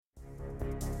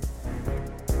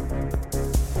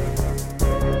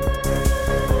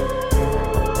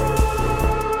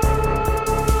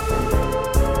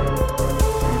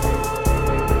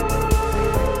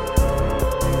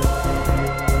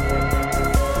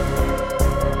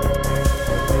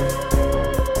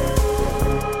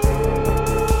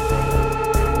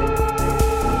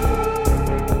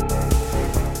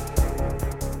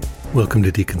Welcome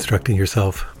to Deconstructing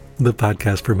Yourself, the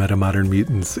podcast for metamodern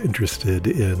mutants interested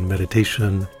in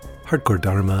meditation, hardcore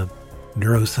dharma,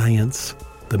 neuroscience,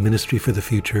 the ministry for the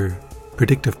future,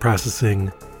 predictive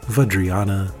processing,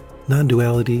 Vajrayana,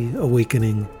 non-duality,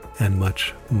 awakening, and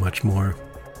much, much more.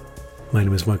 My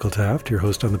name is Michael Taft, your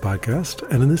host on the podcast,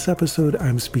 and in this episode,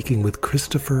 I'm speaking with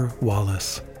Christopher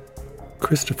Wallis.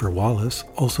 Christopher Wallis,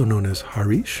 also known as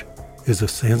Harish, is a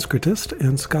Sanskritist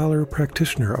and scholar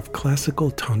practitioner of classical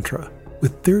Tantra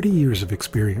with 30 years of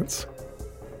experience.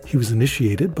 He was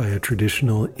initiated by a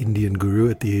traditional Indian guru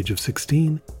at the age of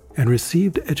 16 and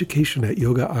received education at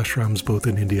yoga ashrams both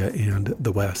in India and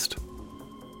the West.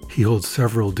 He holds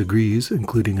several degrees,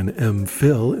 including an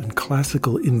M.Phil in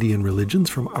classical Indian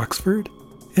religions from Oxford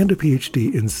and a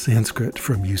PhD in Sanskrit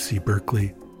from UC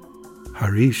Berkeley.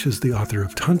 Harish is the author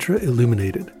of Tantra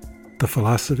Illuminated, the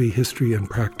philosophy, history, and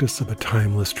practice of a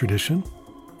timeless tradition,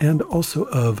 and also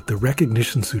of the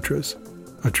Recognition Sutras,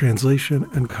 a translation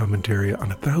and commentary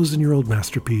on a 1,000-year-old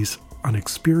masterpiece on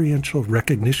experiential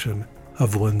recognition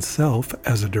of oneself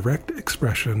as a direct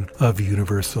expression of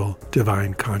universal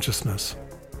divine consciousness.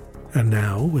 And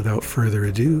now, without further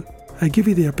ado, I give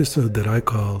you the episode that I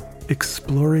call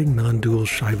Exploring Nondual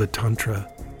Shaiva Tantra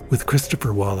with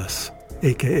Christopher Wallis,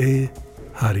 aka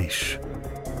Harish.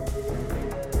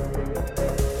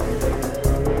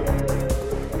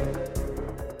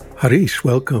 Harish,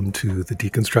 welcome to the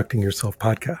Deconstructing Yourself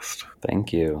podcast.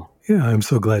 Thank you. Yeah, I'm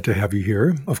so glad to have you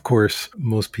here. Of course,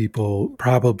 most people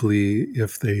probably,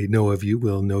 if they know of you,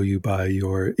 will know you by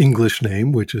your English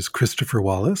name, which is Christopher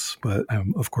Wallis, but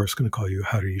I'm, of course, going to call you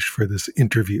Harish for this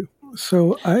interview.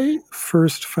 So I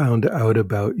first found out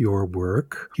about your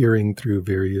work, hearing through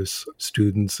various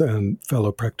students and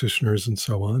fellow practitioners and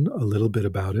so on, a little bit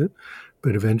about it.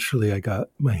 But eventually I got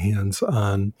my hands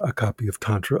on a copy of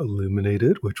Tantra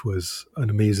Illuminated, which was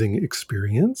an amazing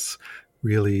experience,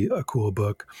 really a cool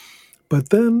book.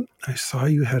 But then I saw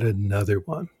you had another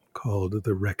one called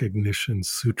the Recognition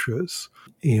Sutras.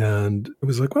 And I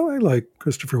was like, well, I like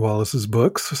Christopher Wallis's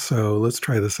books, so let's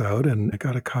try this out. And I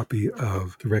got a copy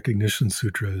of the Recognition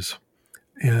Sutras.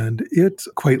 And it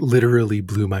quite literally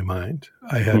blew my mind.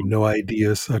 I had no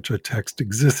idea such a text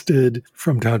existed.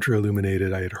 From Tantra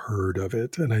Illuminated, I had heard of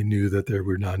it, and I knew that there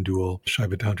were non-dual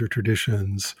Shaiva Tantra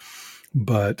traditions.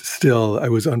 But still, I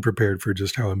was unprepared for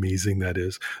just how amazing that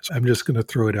is. So I'm just going to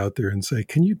throw it out there and say,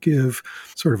 can you give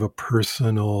sort of a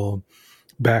personal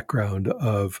background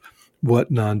of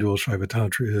what non-dual Shaiva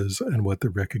Tantra is and what the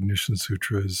Recognition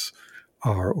Sutras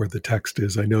are, or the text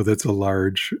is? I know that's a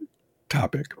large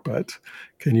topic, but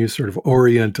can you sort of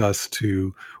orient us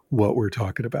to what we're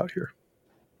talking about here?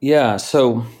 Yeah,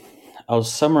 so I'll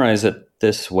summarize it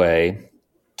this way.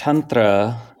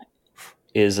 Tantra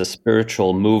is a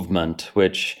spiritual movement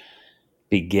which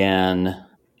began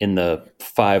in the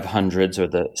 500s or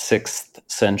the 6th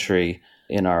century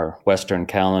in our Western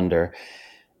calendar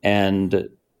and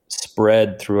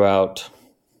spread throughout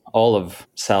all of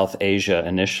South Asia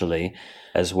initially,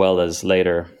 as well as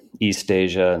later East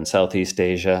Asia and Southeast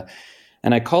Asia.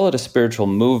 And I call it a spiritual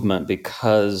movement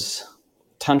because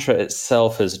Tantra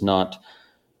itself is not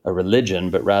a religion,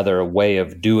 but rather a way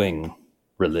of doing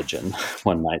religion,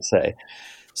 one might say.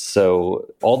 So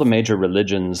all the major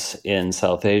religions in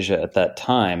South Asia at that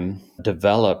time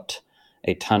developed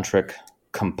a tantric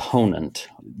component.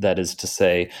 That is to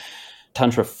say,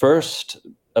 Tantra first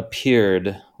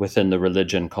appeared within the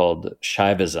religion called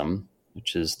Shaivism,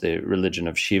 which is the religion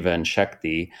of Shiva and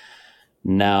Shakti,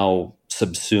 now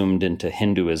subsumed into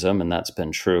Hinduism, and that's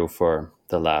been true for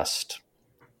the last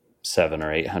 700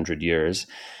 or 800 years.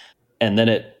 And then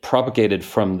it propagated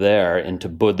from there into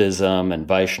Buddhism and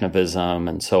Vaishnavism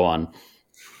and so on.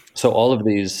 So all of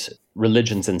these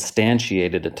religions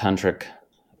instantiated a tantric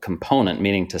component,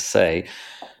 meaning to say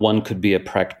one could be a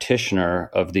practitioner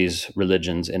of these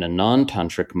religions in a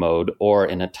non-tantric mode or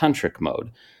in a tantric mode.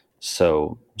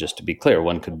 So just to be clear,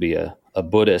 one could be a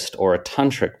Buddhist or a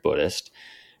tantric Buddhist.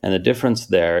 And the difference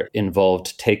there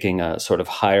involved taking a sort of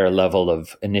higher level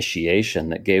of initiation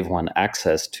that gave one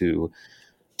access to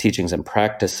teachings and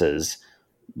practices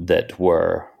that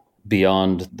were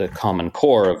beyond the common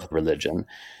core of religion.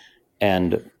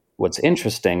 And what's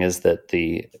interesting is that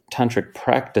the tantric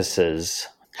practices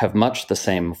have much the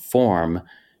same form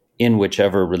in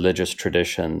whichever religious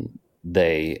tradition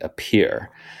they appear.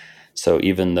 So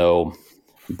even though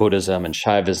Buddhism and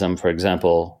Shaivism, for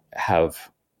example, have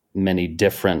many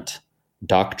different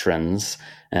doctrines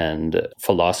and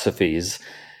philosophies,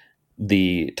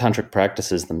 the tantric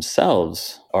practices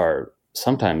themselves are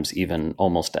sometimes even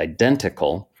almost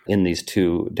identical in these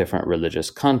two different religious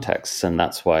contexts. And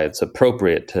that's why it's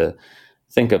appropriate to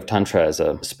think of Tantra as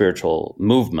a spiritual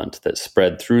movement that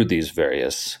spread through these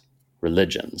various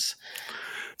religions.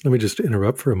 Let me just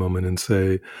interrupt for a moment and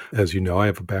say, as you know, I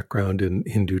have a background in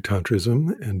Hindu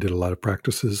Tantrism and did a lot of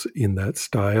practices in that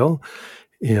style.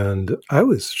 And I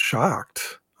was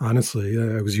shocked, honestly.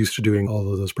 I was used to doing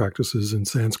all of those practices in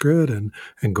Sanskrit and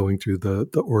going through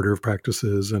the order of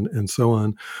practices and so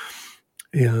on.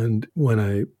 And when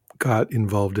I got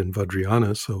involved in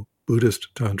Vajrayana, so Buddhist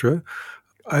Tantra,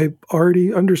 I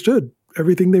already understood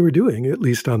everything they were doing, at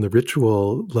least on the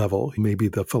ritual level. Maybe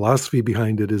the philosophy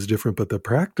behind it is different, but the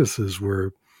practices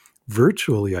were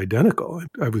virtually identical.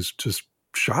 I was just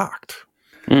shocked.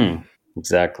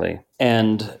 Exactly.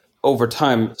 And over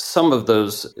time, some of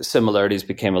those similarities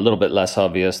became a little bit less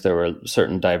obvious. There were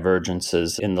certain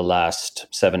divergences in the last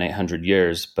 700-800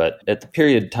 years. But at the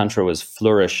period Tantra was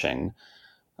flourishing,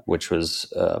 which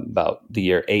was about the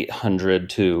year 800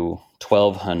 to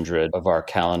 1200 of our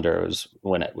calendar, was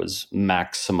when it was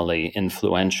maximally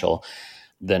influential.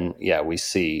 Then, we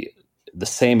see the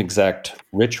same exact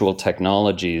ritual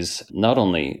technologies, not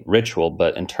only ritual,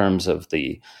 but in terms of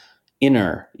the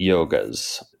inner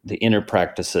yogas, the inner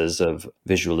practices of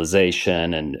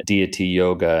visualization and deity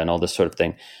yoga and all this sort of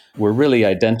thing were really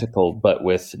identical, but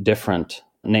with different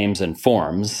names and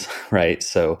forms, right?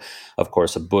 So, of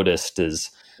course, a Buddhist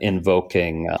is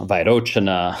invoking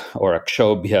Vairochana or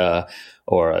Akshobhya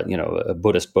or, a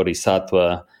Buddhist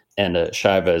bodhisattva, and a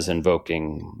Shaiva is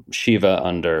invoking Shiva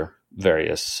under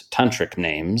various tantric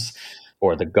names,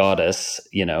 or the goddess,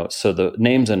 so the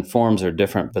names and forms are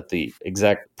different, but the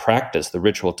exact practice, the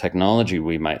ritual technology,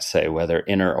 we might say, whether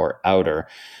inner or outer,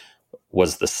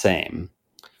 was the same.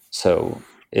 So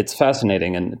it's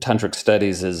fascinating. And tantric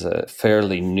studies is a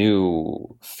fairly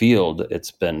new field.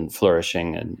 It's been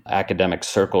flourishing in academic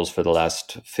circles for the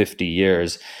last 50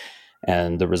 years.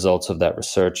 And the results of that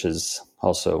research is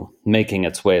also making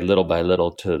its way little by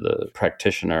little to the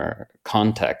practitioner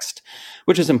context,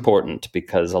 which is important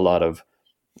because a lot of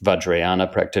Vajrayana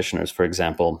practitioners, for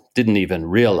example, didn't even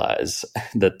realize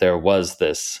that there was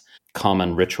this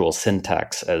common ritual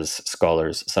syntax, as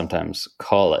scholars sometimes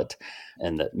call it,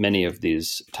 and that many of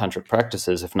these tantric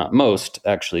practices, if not most,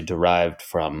 actually derived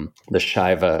from the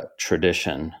Shaiva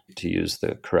tradition, to use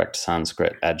the correct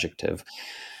Sanskrit adjective.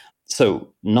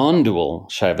 So non-dual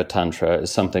Shaiva Tantra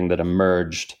is something that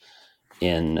emerged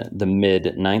in the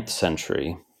mid-9th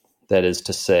century. That is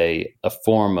to say, a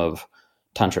form of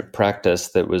tantric practice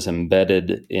that was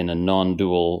embedded in a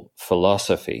non-dual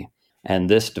philosophy. And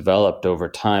this developed over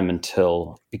time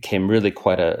until it became really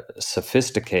quite a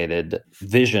sophisticated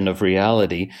vision of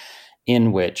reality,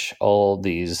 in which all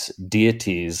these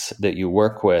deities that you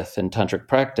work with in tantric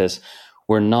practice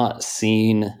were not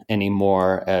seen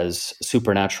anymore as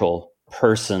supernatural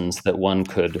persons that one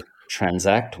could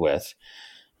transact with,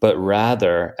 but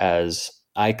rather as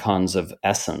icons of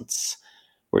essence,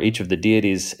 where each of the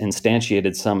deities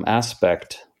instantiated some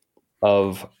aspect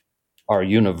of our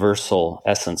universal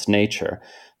essence nature,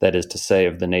 that is to say,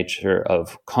 of the nature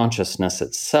of consciousness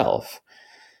itself.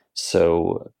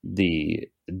 So the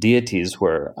deities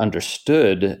were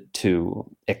understood to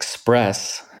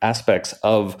express aspects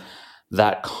of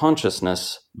that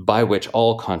consciousness by which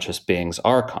all conscious beings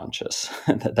are conscious,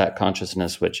 that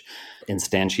consciousness which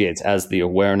instantiates as the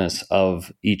awareness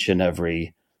of each and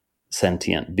every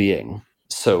sentient being.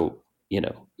 So,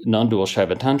 non-dual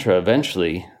Shaiva Tantra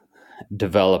eventually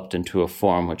developed into a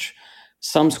form which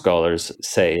some scholars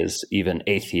say is even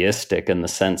atheistic, in the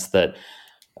sense that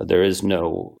there is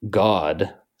no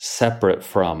God separate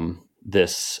from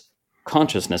this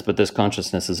consciousness, but this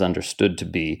consciousness is understood to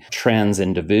be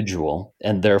trans-individual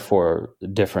and therefore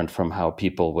different from how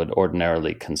people would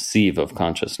ordinarily conceive of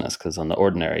consciousness. Because on the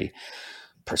ordinary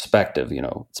perspective,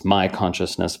 it's my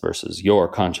consciousness versus your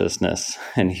consciousness.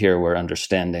 And here we're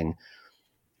understanding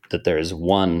that there is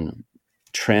one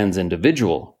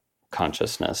trans-individual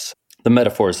consciousness. The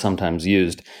metaphor is sometimes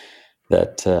used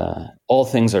that all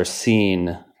things are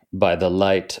seen by the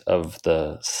light of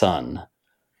the sun,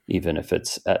 even if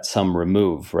it's at some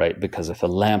remove, right? Because if a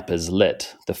lamp is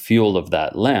lit, the fuel of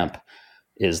that lamp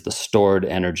is the stored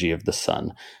energy of the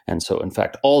sun. And so, in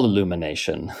fact, all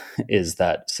illumination is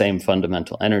that same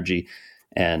fundamental energy,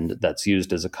 and that's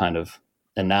used as a kind of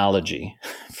analogy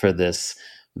for this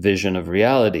vision of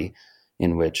reality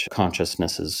in which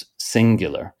consciousness is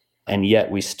singular. And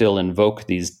yet we still invoke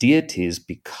these deities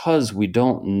because we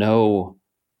don't know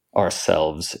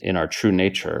ourselves in our true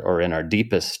nature or in our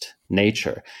deepest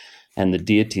nature. And the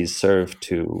deities serve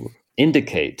to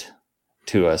indicate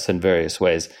to us in various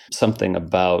ways something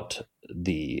about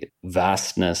the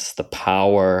vastness, the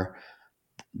power,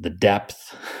 the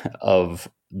depth of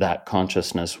that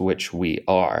consciousness which we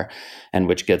are, and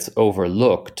which gets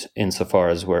overlooked insofar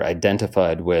as we're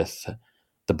identified with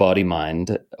the body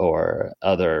mind or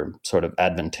other sort of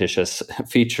adventitious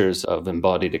features of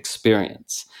embodied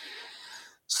experience.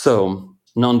 So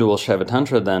non-dual Shaiva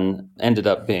Tantra then ended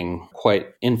up being quite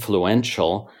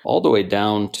influential all the way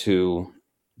down to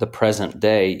the present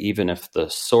day, even if the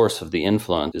source of the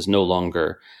influence is no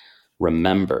longer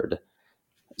remembered.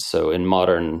 So in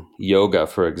modern yoga,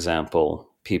 for example,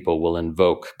 people will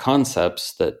invoke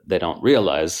concepts that they don't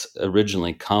realize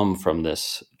originally come from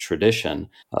this tradition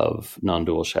of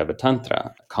non-dual Shaiva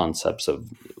Tantra, concepts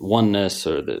of oneness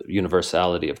or the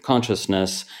universality of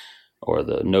consciousness, or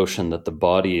the notion that the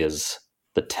body is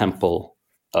the temple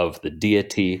of the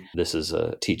deity. This is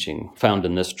a teaching found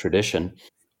in this tradition.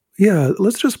 Yeah,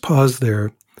 let's just pause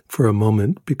there for a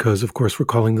moment because, of course, we're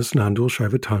calling this non-dual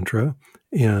Shaiva Tantra.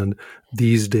 And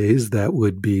these days, that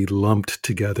would be lumped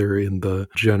together in the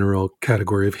general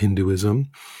category of Hinduism.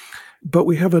 But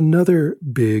we have another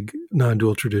big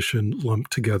non-dual tradition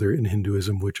lumped together in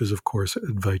Hinduism, which is, of course,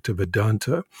 Advaita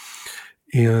Vedanta.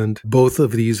 And both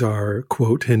of these are,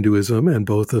 quote, Hinduism, and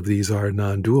both of these are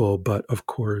non-dual, but of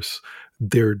course,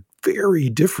 they're very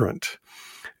different.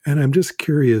 And I'm just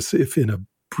curious if in a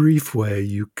brief way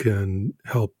you can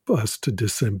help us to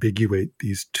disambiguate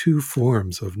these two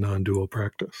forms of non-dual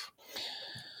practice.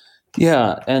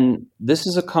 Yeah, and this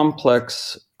is a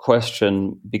complex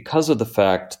question because of the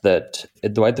fact that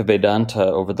Advaita Vedanta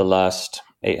over the last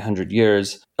 800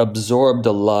 years absorbed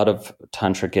a lot of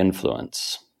tantric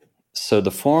influence. So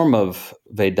the form of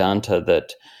Vedanta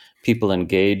that people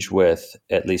engage with,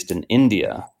 at least in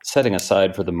India, setting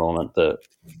aside for the moment the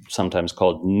sometimes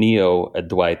called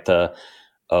neo-Advaita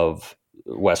of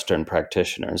Western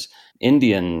practitioners,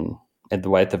 Indian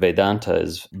Advaita Vedanta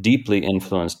is deeply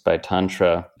influenced by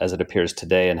Tantra as it appears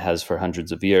today and has for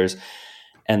hundreds of years.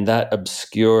 And that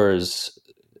obscures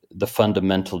the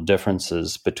fundamental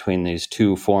differences between these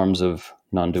two forms of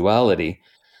non-duality.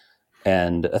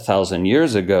 And 1,000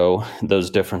 years ago, those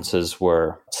differences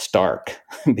were stark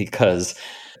because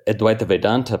Advaita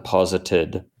Vedanta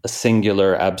posited a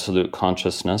singular absolute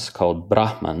consciousness called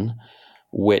Brahman,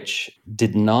 which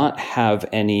did not have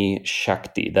any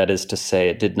Shakti. That is to say,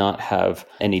 it did not have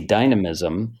any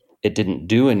dynamism. It didn't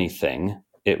do anything.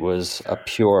 It was a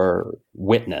pure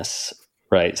witness,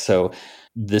 right? So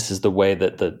this is the way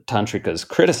that the Tantrikas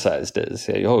criticized it. They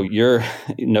say, oh, your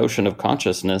notion of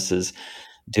consciousness is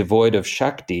devoid of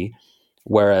Shakti,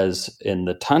 whereas in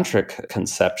the Tantric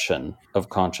conception of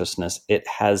consciousness, it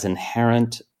has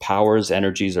inherent powers,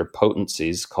 energies, or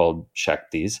potencies called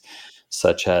Shaktis,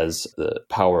 such as the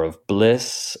power of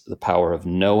bliss, the power of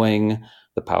knowing,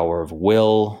 the power of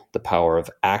will, the power of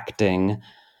acting,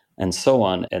 and so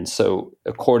on. And so,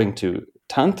 according to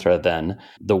Tantra, then,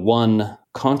 the one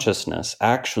consciousness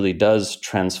actually does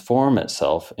transform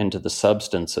itself into the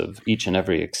substance of each and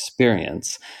every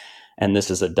experience. And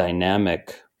this is a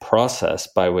dynamic process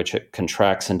by which it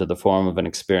contracts into the form of an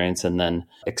experience and then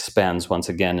expands once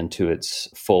again into its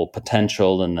full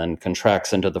potential and then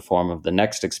contracts into the form of the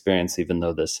next experience, even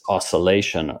though this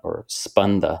oscillation or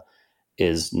spanda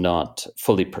is not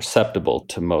fully perceptible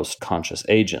to most conscious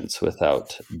agents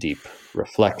without deep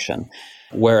reflection.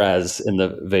 Whereas in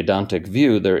the Vedantic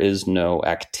view, there is no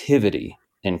activity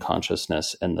in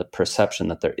consciousness, and the perception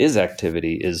that there is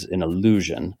activity is an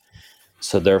illusion.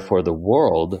 So therefore, the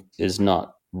world is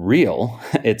not real.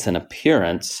 It's an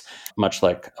appearance, much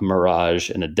like a mirage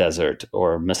in a desert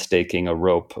or mistaking a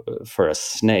rope for a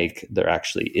snake. There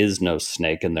actually is no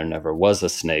snake and there never was a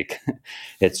snake.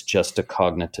 It's just a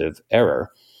cognitive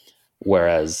error.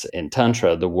 Whereas in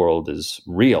Tantra, the world is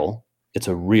real. It's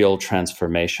a real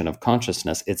transformation of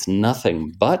consciousness. It's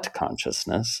nothing but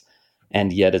consciousness,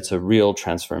 and yet it's a real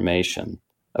transformation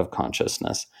of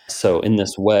consciousness. So in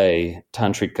this way,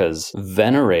 Tantrikas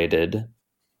venerated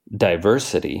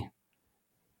diversity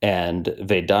and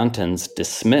Vedantins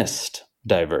dismissed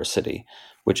diversity,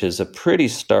 which is a pretty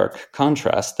stark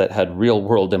contrast that had real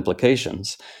world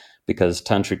implications because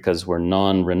Tantrikas were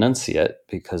non-renunciate,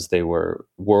 because they were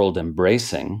world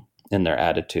embracing in their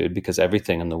attitude, because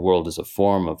everything in the world is a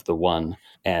form of the one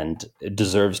and it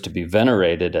deserves to be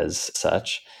venerated as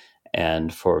such.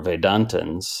 And for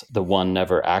Vedantins, the one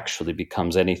never actually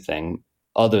becomes anything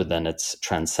other than its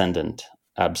transcendent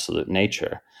absolute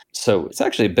nature. So it's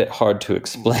actually a bit hard to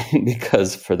explain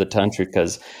because for the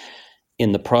Tantrikas,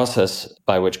 in the process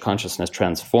by which consciousness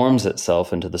transforms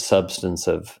itself into the substance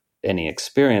of any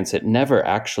experience, it never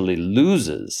actually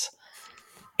loses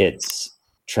its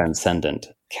transcendent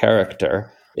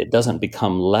character. It doesn't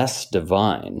become less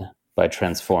divine by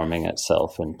transforming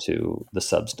itself into the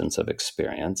substance of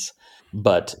experience.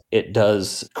 but it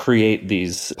does create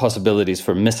these possibilities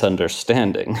for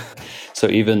misunderstanding. So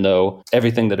even though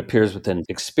everything that appears within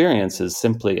experience is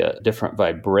simply a different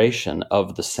vibration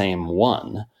of the same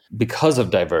one, because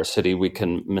of diversity, we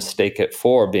can mistake it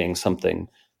for being something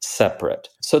separate.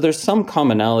 So there's some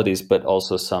commonalities, but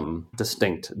also some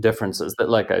distinct differences that,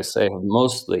 like I say, have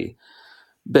mostly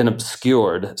been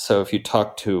obscured. So if you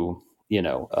talk to,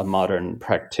 a modern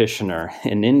practitioner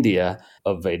in India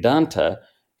of Vedanta,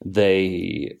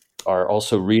 they are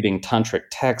also reading tantric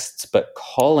texts, but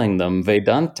calling them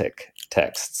Vedantic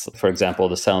texts. For example,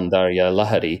 the Saundarya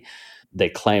Lahari, they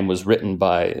claim was written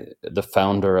by the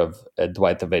founder of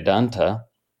Advaita Vedanta,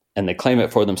 and they claim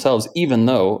it for themselves, even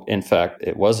though, in fact,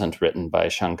 it wasn't written by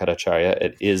Shankaracharya.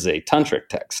 It is a tantric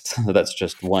text. That's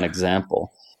just one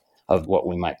example of what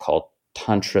we might call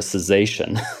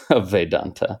tantricization of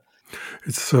Vedanta.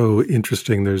 It's so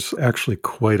interesting. There's actually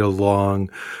quite a long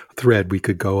thread we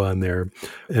could go on there,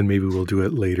 and maybe we'll do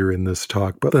it later in this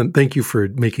talk. But then thank you for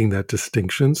making that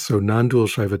distinction. So non-dual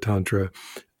Shaiva Tantra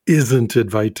isn't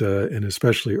Advaita, and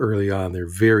especially early on, they're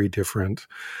very different.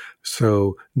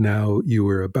 So now you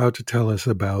were about to tell us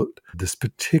about this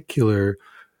particular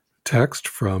text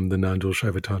from the non-dual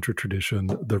Shaiva Tantra tradition,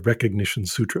 the Recognition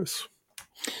Sutras.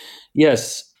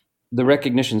 Yes, the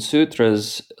Recognition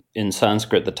Sutras, in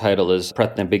Sanskrit, the title is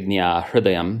Pratnabhignya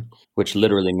Hridayam, which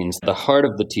literally means the heart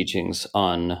of the teachings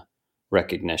on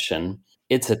recognition.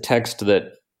 It's a text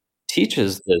that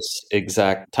teaches this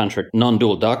exact tantric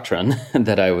non-dual doctrine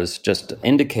that I was just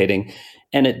indicating,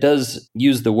 and it does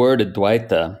use the word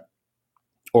Advaita,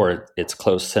 or its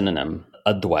close synonym,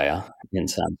 Advaya, in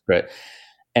Sanskrit.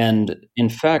 And in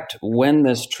fact, when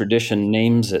this tradition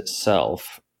names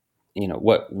itself,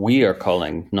 what we are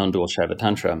calling non-dual Shaiva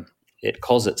Tantra, it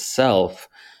calls itself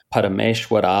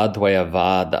Parameshwara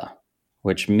Advayavada,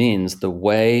 which means the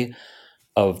way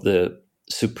of the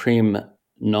supreme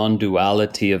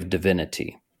non-duality of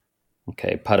divinity.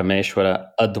 Okay, Parameshwara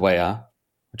Advaya,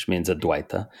 which means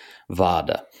Advaita,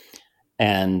 Vada.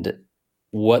 And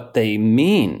what they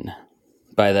mean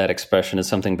by that expression is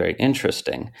something very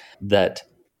interesting, that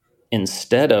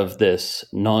instead of this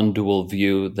non-dual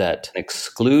view that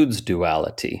excludes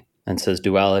duality and says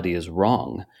duality is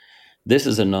wrong, this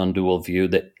is a non-dual view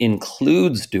that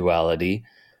includes duality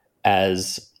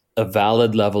as a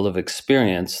valid level of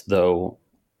experience, though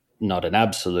not an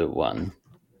absolute one.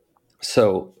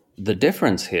 So the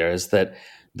difference here is that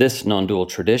this non-dual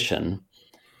tradition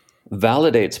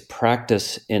validates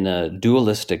practice in a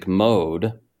dualistic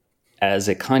mode as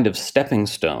a kind of stepping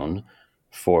stone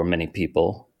for many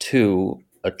people to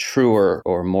a truer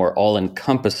or more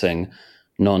all-encompassing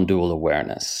non-dual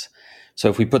awareness. So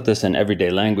if we put this in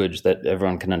everyday language that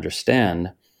everyone can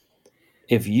understand,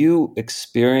 if you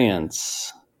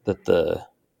experience that the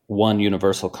one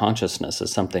universal consciousness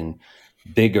is something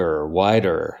bigger or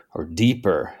wider or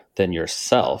deeper than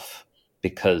yourself,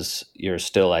 because you're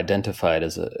still identified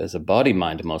as a body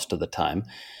mind most of the time,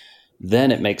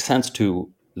 then it makes sense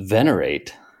to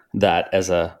venerate that as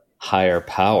a higher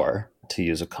power, to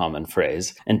use a common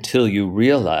phrase, until you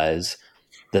realize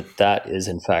that that is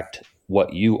in fact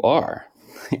what you are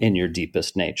in your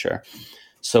deepest nature.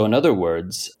 So in other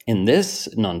words, in this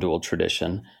non-dual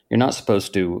tradition, you're not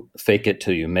supposed to fake it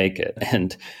till you make it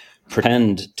and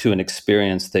pretend to an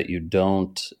experience that you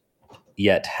don't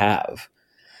yet have.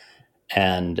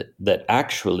 And that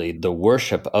actually the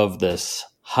worship of this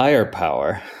higher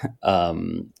power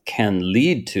can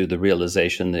lead to the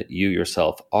realization that you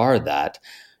yourself are that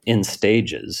in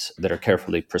stages that are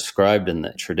carefully prescribed in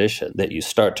the tradition, that you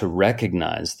start to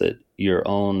recognize that your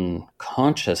own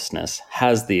consciousness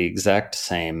has the exact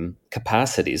same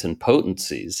capacities and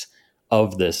potencies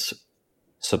of this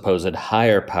supposed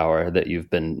higher power that you've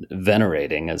been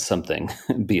venerating as something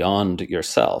beyond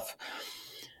yourself.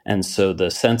 And so the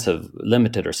sense of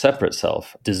limited or separate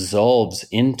self dissolves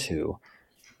into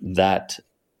that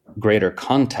greater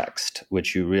context,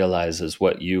 which you realize is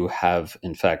what you have,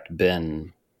 in fact,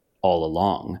 been all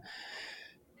along.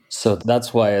 So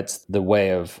that's why it's the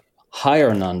way of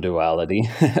higher non-duality,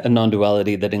 a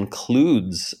non-duality that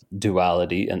includes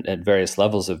duality and at various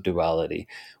levels of duality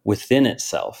within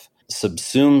itself,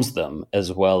 subsumes them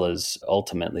as well as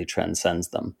ultimately transcends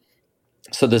them.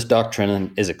 So this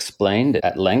doctrine is explained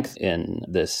at length in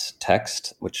this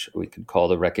text, which we could call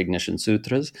the Recognition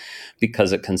Sutras,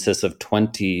 because it consists of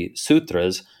 20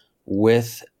 sutras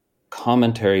with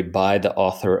commentary by the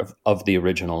author of the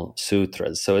original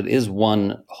sutras. So it is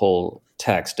one whole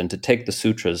text, and to take the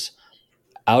sutras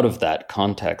out of that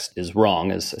context is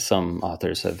wrong, as some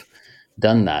authors have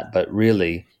done that, but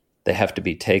really they have to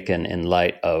be taken in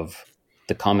light of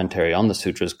the commentary on the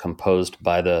sutras composed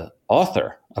by the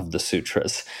author of the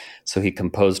sutras. So he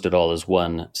composed it all as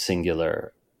one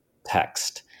singular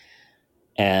text.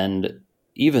 And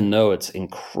even though it's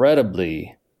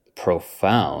incredibly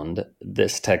profound,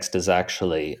 this text is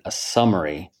actually a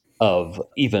summary of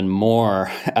even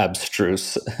more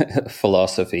abstruse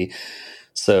philosophy.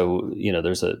 So,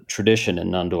 there's a tradition in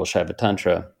Nondual Shaiva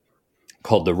Tantra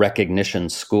called the recognition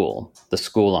school, the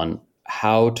school on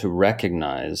how to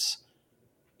recognize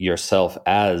yourself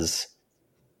as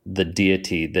the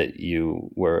deity that you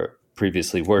were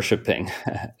previously worshiping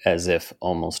as if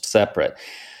almost separate.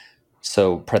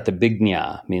 So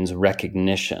pratibhijna means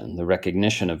recognition, the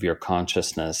recognition of your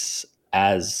consciousness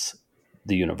as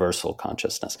the universal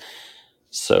consciousness.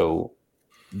 So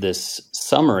this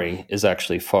summary is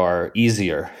actually far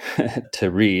easier to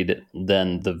read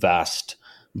than the vast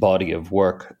body of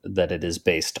work that it is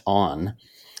based on.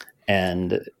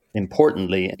 And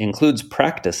importantly, includes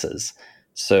practices.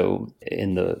 So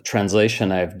in the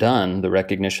translation I've done, the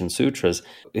Recognition Sutras,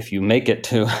 if you make it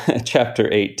to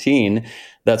chapter 18,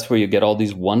 that's where you get all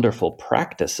these wonderful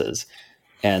practices.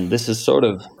 And this is sort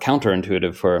of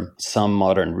counterintuitive for some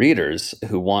modern readers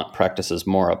who want practices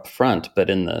more upfront. But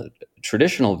in the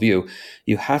traditional view,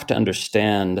 you have to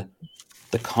understand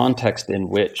the context in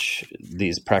which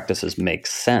these practices make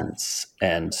sense.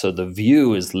 And so the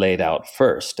view is laid out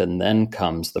first, and then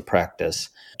comes the practice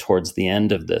towards the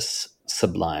end of this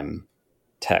sublime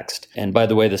text. And by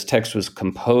the way, this text was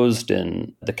composed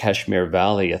in the Kashmir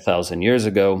Valley 1,000 years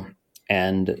ago,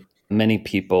 and many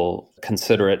people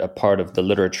consider it a part of the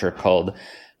literature called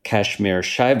Kashmir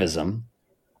Shaivism.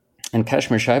 And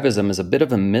Kashmir Shaivism is a bit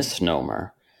of a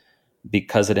misnomer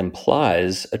because it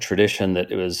implies a tradition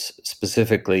that it was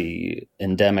specifically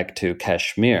endemic to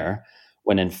Kashmir,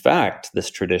 when in fact this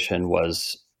tradition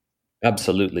was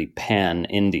absolutely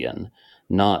pan-Indian,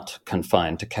 not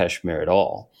confined to Kashmir at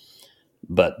all.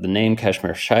 But the name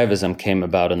Kashmir Shaivism came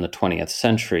about in the 20th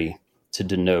century to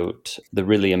denote the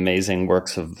really amazing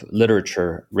works of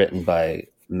literature written by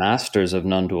masters of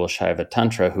Nondual Shaiva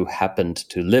Tantra who happened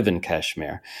to live in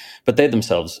Kashmir. But they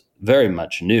themselves very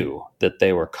much knew that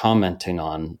they were commenting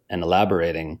on and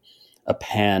elaborating a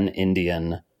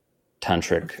pan-Indian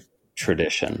tantric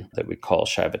tradition that we call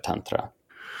Shaiva Tantra.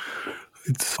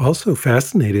 It's also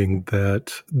fascinating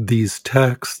that these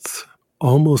texts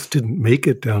almost didn't make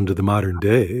it down to the modern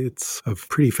day. It's a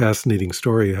pretty fascinating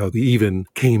story how we even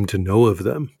came to know of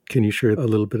them. Can you share a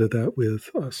little bit of that with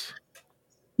us?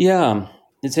 Yeah,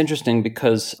 it's interesting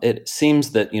because it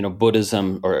seems that,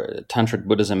 Buddhism, or Tantric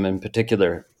Buddhism in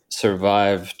particular,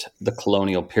 survived the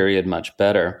colonial period much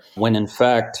better, when in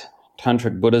fact,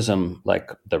 Tantric Buddhism,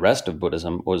 like the rest of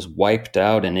Buddhism, was wiped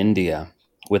out in India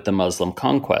with the Muslim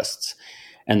conquests.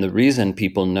 And the reason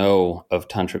people know of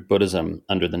Tantric Buddhism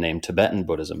under the name Tibetan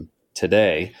Buddhism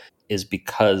today is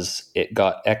because it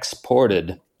got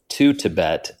exported to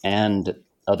Tibet and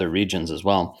other regions as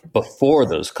well before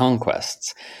those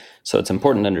conquests. So it's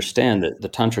important to understand that the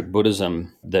Tantric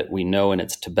Buddhism that we know in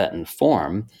its Tibetan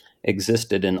form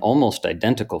existed in almost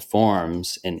identical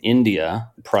forms in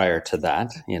India prior to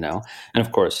that, And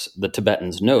of course, the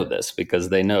Tibetans know this because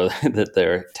they know that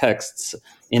their texts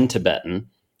in Tibetan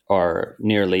are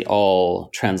nearly all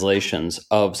translations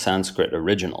of Sanskrit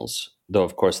originals, though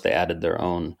of course they added their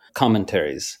own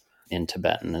commentaries in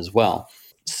Tibetan as well.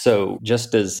 So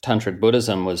just as Tantric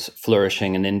Buddhism was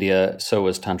flourishing in India, so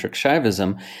was Tantric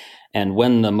Shaivism. And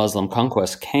when the Muslim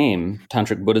conquest came,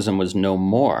 Tantric Buddhism was no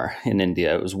more in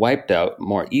India. It was wiped out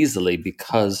more easily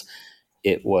because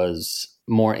it was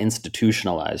more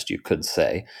institutionalized, you could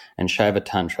say. And Shaiva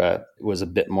Tantra was a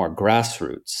bit more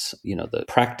grassroots. The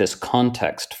practice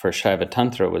context for Shaiva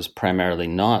Tantra was primarily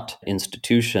not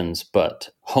institutions, but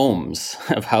homes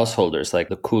of householders. Like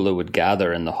the kula would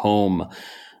gather in the home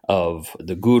of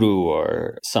the guru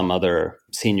or some other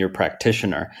senior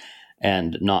practitioner,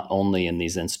 and not only in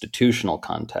these institutional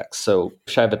contexts. So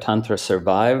Shaiva Tantra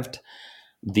survived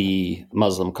the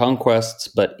Muslim conquests,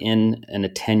 but in an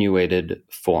attenuated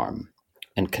form,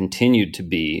 and continued to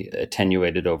be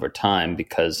attenuated over time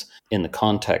because in the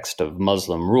context of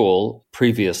Muslim rule,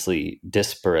 previously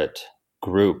disparate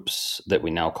groups that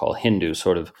we now call Hindu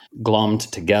sort of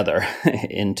glommed together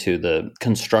into the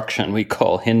construction we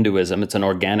call Hinduism. It's an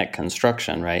organic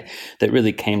construction, right, that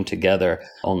really came together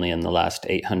only in the last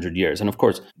 800 years. And of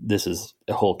course, this is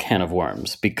a whole can of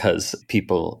worms because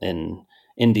people in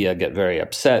India get very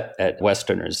upset at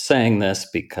Westerners saying this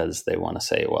because they want to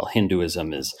say, well,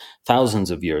 Hinduism is thousands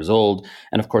of years old.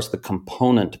 And of course, the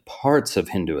component parts of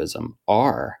Hinduism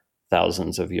are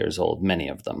thousands of years old, many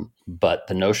of them. But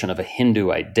the notion of a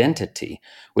Hindu identity,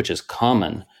 which is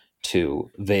common to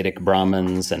Vedic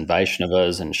Brahmins and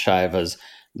Vaishnavas and Shaivas,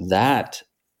 that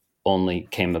only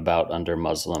came about under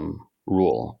Muslim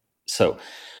rule. So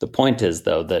the point is,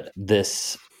 though, that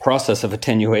this process of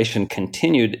attenuation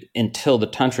continued until the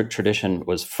tantric tradition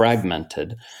was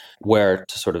fragmented, where,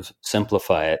 to sort of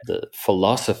simplify it, the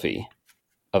philosophy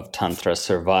of Tantra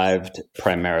survived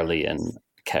primarily in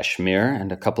Kashmir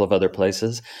and a couple of other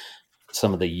places.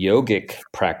 Some of the yogic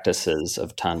practices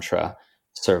of Tantra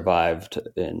survived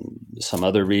in some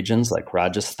other regions like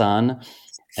Rajasthan,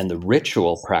 and the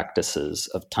ritual practices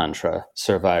of Tantra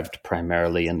survived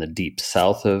primarily in the deep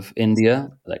south of India,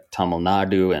 like Tamil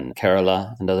Nadu and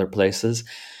Kerala and other places.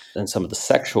 And some of the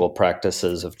sexual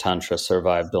practices of Tantra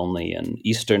survived only in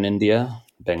eastern India,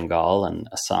 Bengal, and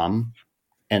Assam.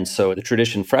 And so the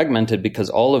tradition fragmented because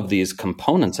all of these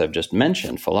components I've just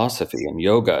mentioned, philosophy and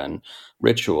yoga and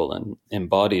ritual and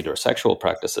embodied or sexual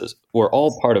practices, were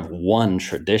all part of one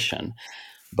tradition,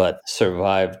 but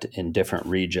survived in different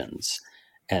regions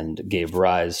and gave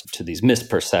rise to these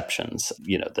misperceptions,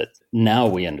 that now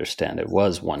we understand it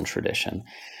was one tradition.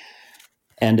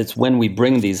 And it's when we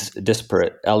bring these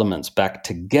disparate elements back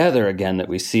together again that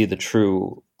we see the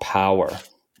true power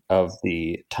of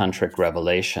the tantric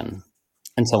revelation.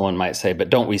 And someone might say, but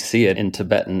don't we see it in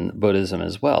Tibetan Buddhism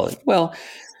as well? Well,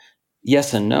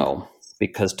 yes and no,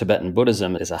 because Tibetan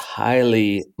Buddhism is a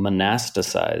highly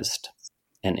monasticized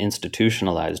and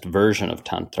institutionalized version of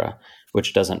Tantra,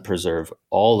 which doesn't preserve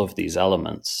all of these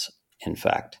elements, in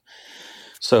fact.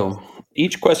 So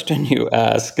each question you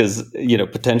ask is,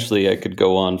 potentially I could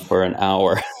go on for an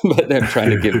hour, but I'm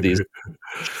trying to give these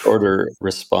shorter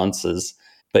responses.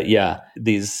 But yeah,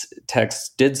 these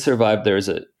texts did survive. There's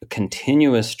a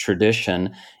continuous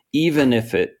tradition, even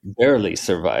if it barely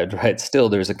survived, right? Still,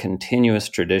 there's a continuous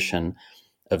tradition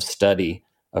of study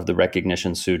of the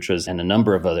Recognition Sutras and a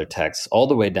number of other texts, all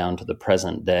the way down to the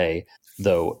present day.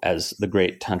 Though, as the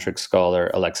great tantric scholar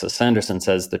Alexis Sanderson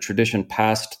says, the tradition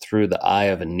passed through the eye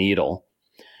of a needle,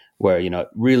 where it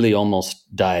really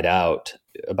almost died out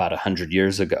about 100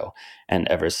 years ago, and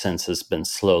ever since has been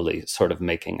slowly sort of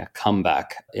making a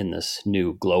comeback in this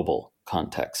new global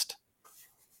context.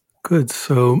 Good.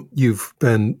 So you've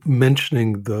been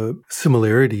mentioning the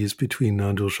similarities between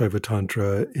Nondual Shaiva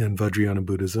Tantra and Vajrayana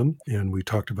Buddhism, and we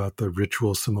talked about the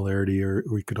ritual similarity, or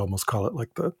we could almost call it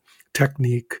like the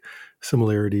technique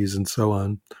similarities and so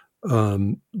on.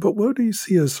 But what do you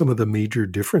see as some of the major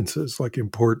differences, like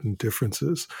important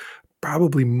differences?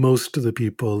 Probably most of the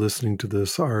people listening to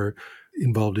this are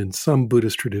involved in some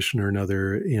Buddhist tradition or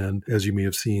another. And as you may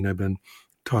have seen, I've been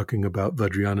talking about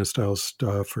Vajrayana style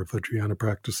stuff or Vajrayana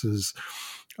practices,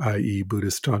 i.e.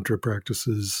 Buddhist Tantra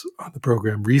practices on the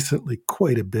program recently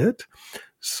quite a bit.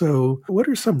 So what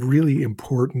are some really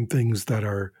important things that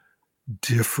are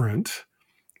different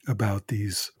about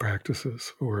these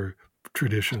practices or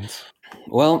traditions?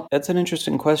 Well, that's an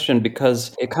interesting question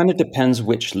because it kind of depends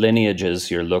which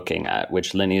lineages you're looking at,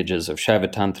 which lineages of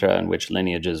Shaiva Tantra and which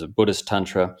lineages of Buddhist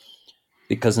Tantra,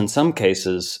 because in some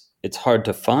cases, it's hard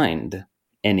to find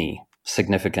any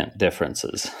significant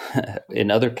differences. In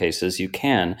other cases, you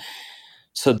can.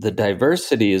 So the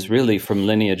diversity is really from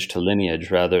lineage to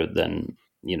lineage rather than,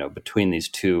 between these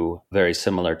two very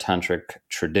similar tantric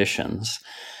traditions.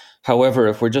 However,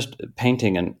 if we're just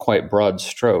painting in quite broad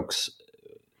strokes,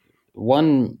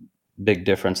 one big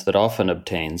difference that often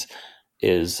obtains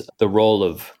is the role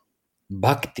of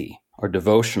bhakti or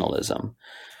devotionalism,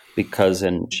 because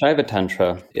in Shaiva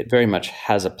Tantra, it very much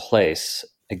has a place,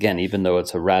 again, even though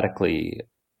it's a radically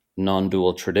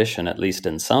non-dual tradition, at least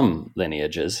in some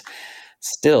lineages,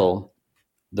 still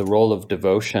the role of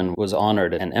devotion was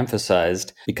honored and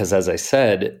emphasized because, as I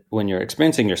said, when you're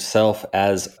experiencing yourself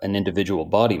as an individual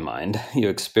body mind, you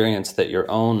experience that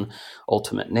your own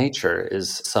ultimate nature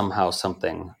is somehow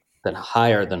something that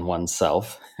higher than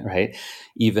oneself, right?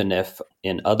 Even if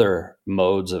in other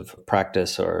modes of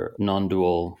practice or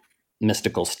non-dual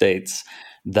mystical states,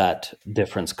 that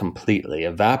difference completely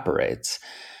evaporates.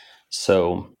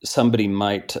 So somebody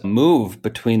might move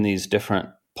between these different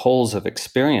poles of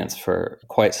experience for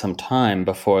quite some time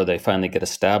before they finally get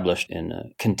established in a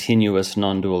continuous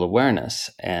non-dual awareness.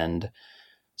 And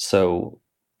so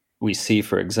we see,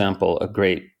 for example, a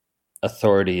great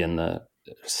authority in the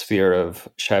sphere of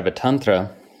Shaiva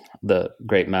Tantra, the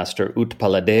great master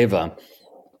Utpaladeva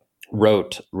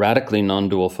wrote radically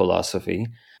non-dual philosophy,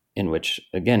 in which,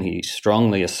 again, he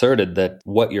strongly asserted that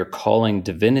what you're calling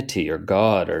divinity or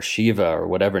God or Shiva or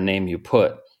whatever name you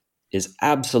put is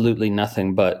absolutely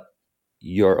nothing but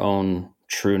your own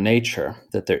true nature,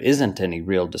 that there isn't any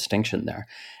real distinction there.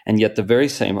 And yet the very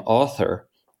same author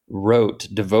wrote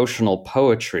devotional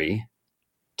poetry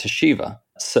to Shiva.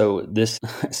 So this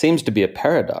seems to be a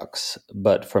paradox,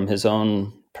 but from his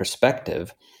own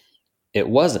perspective, it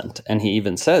wasn't. And he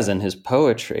even says in his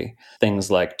poetry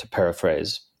things like, to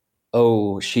paraphrase,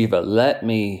 "Oh, Shiva, let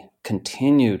me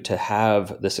continue to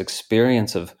have this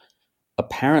experience of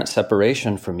apparent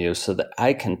separation from you so that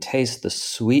I can taste the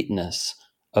sweetness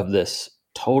of this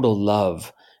total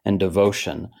love and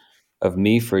devotion of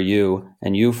me for you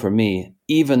and you for me,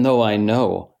 even though I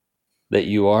know that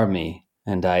you are me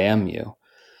and I am you."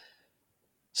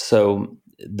 So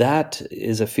that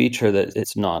is a feature that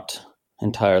it's not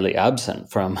entirely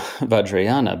absent from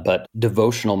Vajrayana, but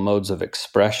devotional modes of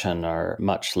expression are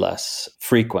much less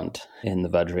frequent in the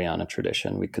Vajrayana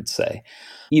tradition, we could say.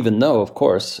 Even though, of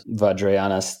course,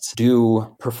 Vajrayanists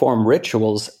do perform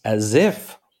rituals as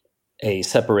if a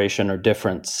separation or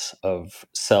difference of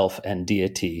self and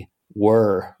deity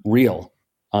were real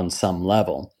on some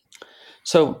level.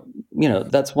 So,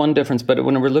 that's one difference. But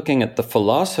when we're looking at the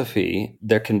philosophy,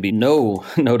 there can be no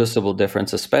noticeable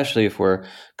difference, especially if we're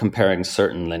comparing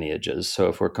certain lineages. So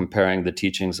if we're comparing the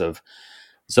teachings of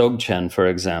Dzogchen, for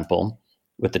example,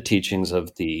 with the teachings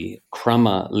of the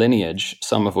Krama lineage,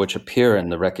 some of which appear in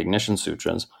the Recognition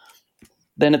Sutras,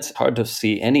 then it's hard to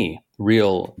see any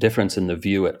real difference in the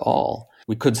view at all.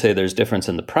 We could say there's difference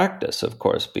in the practice, of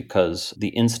course, because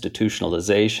the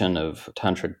institutionalization of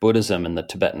Tantric Buddhism in the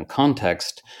Tibetan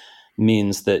context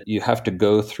means that you have to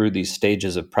go through these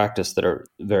stages of practice that are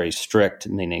very strict,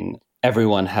 meaning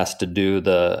everyone has to do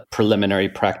the preliminary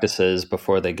practices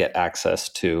before they get access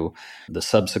to the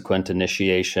subsequent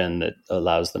initiation that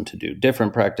allows them to do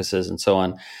different practices and so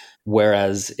on.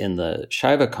 Whereas in the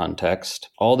Shaiva context,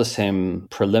 all the same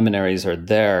preliminaries are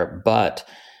there, but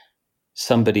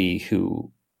somebody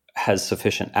who has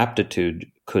sufficient aptitude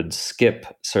could skip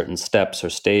certain steps or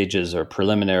stages or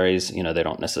preliminaries. They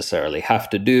don't necessarily have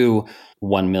to do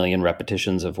 1 million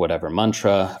repetitions of whatever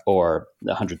mantra or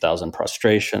 100,000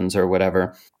 prostrations or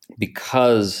whatever,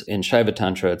 because in Shaiva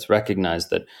Tantra, it's recognized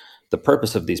that the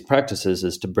purpose of these practices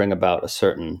is to bring about a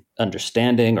certain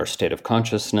understanding or state of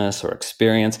consciousness or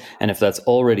experience. And if that's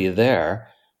already there,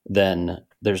 then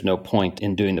there's no point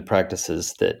in doing the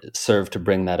practices that serve to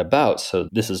bring that about. So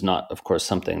this is not, of course,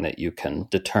 something that you can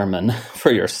determine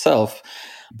for yourself,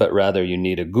 but rather you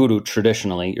need a guru.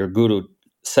 Traditionally, your guru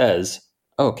says,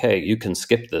 okay, you can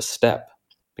skip this step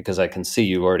because I can see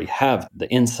you already have the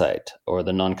insight or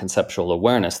the non-conceptual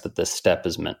awareness that this step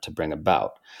is meant to bring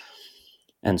about.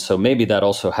 And so maybe that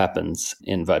also happens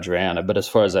in Vajrayana, but as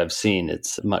far as I've seen,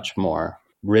 it's much more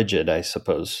rigid, I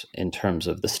suppose, in terms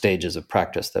of the stages of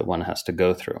practice that one has to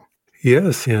go through.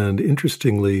 Yes, and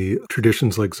interestingly,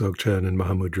 traditions like Dzogchen and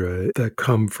Mahamudra that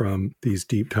come from these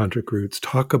deep tantric roots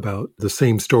talk about the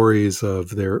same stories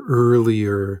of their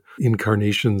earlier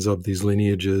incarnations of these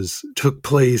lineages took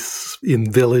place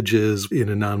in villages in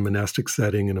a non-monastic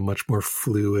setting in a much more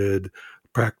fluid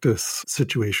practice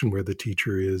situation where the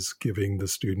teacher is giving the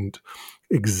student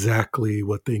exactly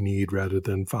what they need rather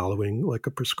than following like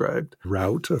a prescribed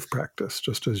route of practice,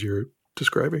 just as you're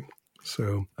describing.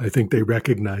 So I think they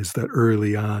recognized that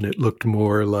early on it looked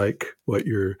more like what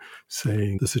you're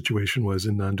saying the situation was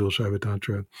in Nondual Shaiva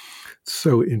Tantra.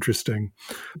 So interesting.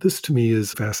 This to me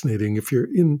is fascinating. If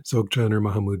you're in Dzogchen or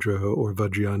Mahamudra or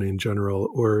Vajrayana in general,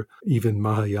 or even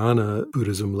Mahayana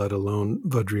Buddhism, let alone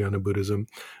Vajrayana Buddhism,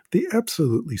 the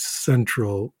absolutely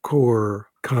central core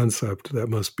concept that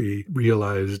must be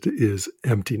realized is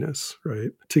emptiness, right?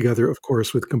 Together, of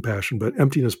course, with compassion, but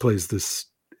emptiness plays this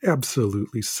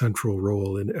absolutely central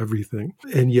role in everything.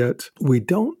 And yet we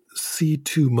don't see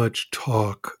too much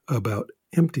talk about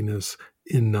emptiness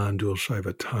in non-dual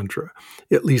Shaiva Tantra,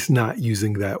 at least not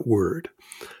using that word.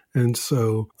 And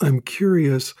so I'm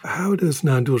curious, how does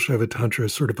non-dual Shaiva Tantra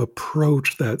sort of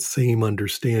approach that same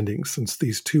understanding, since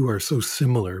these two are so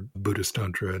similar, Buddhist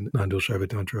Tantra and non-dual Shaiva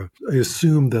Tantra? I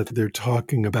assume that they're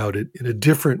talking about it in a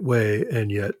different way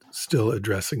and yet still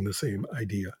addressing the same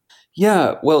idea.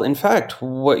 Yeah, well, in fact,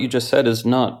 what you just said is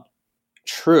not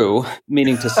true,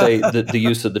 meaning to say that the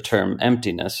use of the term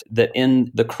emptiness, that in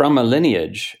the Krama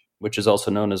lineage, which is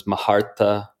also known as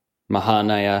Mahartha,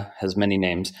 Mahanaya, has many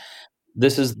names,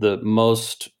 this is the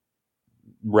most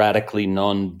radically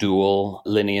non-dual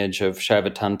lineage of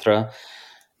Shaiva Tantra.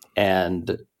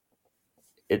 And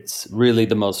it's really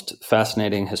the most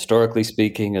fascinating, historically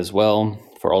speaking, as well,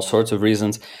 for all sorts of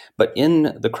reasons. But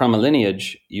in the Krama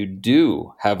lineage, you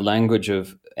do have language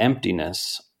of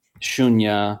emptiness,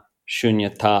 shunya,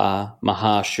 shunyata,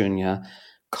 mahashunya,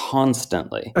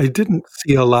 constantly. I didn't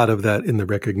see a lot of that in the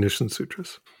Recognition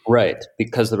Sutras. Right,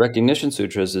 because the Recognition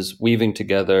Sutras is weaving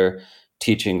together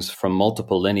teachings from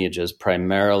multiple lineages,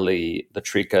 primarily the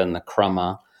Trika and the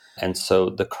Krama. And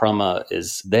so the Krama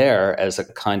is there as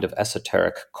a kind of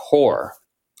esoteric core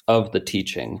of the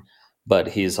teaching, but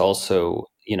he's also,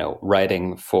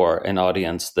 writing for an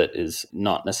audience that is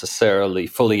not necessarily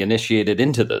fully initiated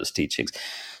into those teachings.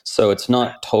 So it's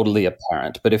not totally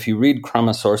apparent. But if you read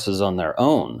Krama sources on their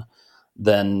own,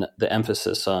 then the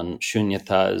emphasis on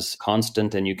shunyata is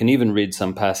constant. And you can even read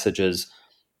some passages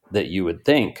that you would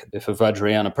think, if a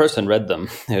Vajrayana person read them,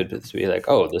 it would be like,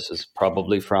 oh, this is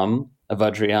probably from a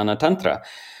Vajrayana Tantra.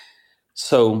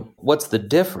 So what's the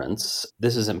difference?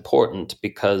 This is important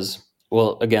because,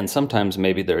 well, again, sometimes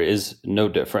maybe there is no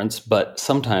difference, but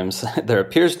sometimes there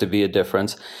appears to be a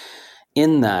difference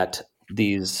in that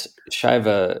these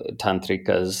Shaiva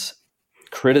tantrikas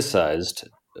criticized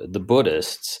the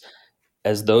Buddhists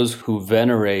as those who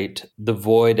venerate the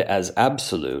void as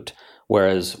absolute,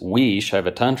 whereas we,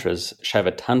 Shaiva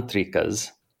Tantrikas,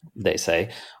 they say,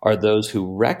 are those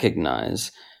who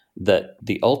recognize that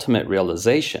the ultimate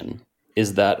realization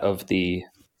is that of the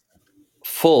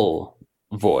full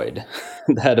void,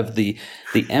 that of the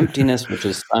emptiness which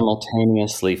is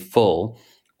simultaneously full,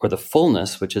 or the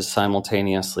fullness which is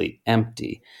simultaneously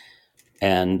empty.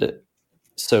 And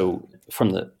so,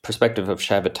 from the perspective of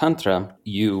Shaiva Tantra,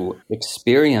 you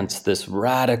experience this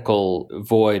radical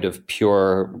void of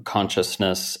pure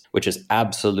consciousness, which is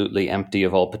absolutely empty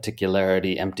of all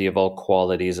particularity, empty of all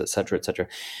qualities, et cetera, et cetera.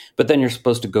 But then you're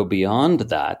supposed to go beyond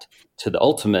that to the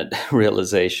ultimate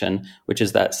realization, which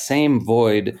is that same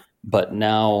void, but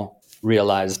now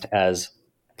realized as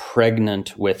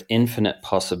pregnant with infinite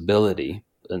possibility.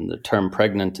 And the term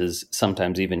pregnant is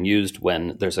sometimes even used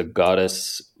when there's a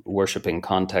goddess worshipping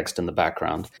context in the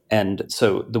background. And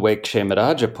so the way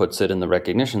Kshemaraja puts it in the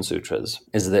Recognition Sutras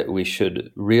is that we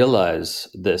should realize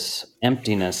this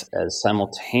emptiness as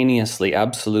simultaneously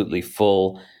absolutely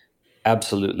full,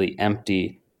 absolutely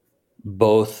empty,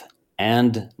 both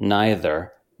and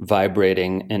neither,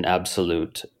 vibrating in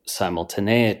absolute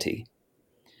simultaneity.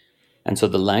 And so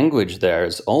the language there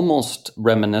is almost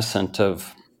reminiscent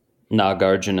of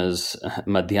Nagarjuna's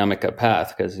Madhyamika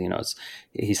path, because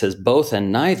he says both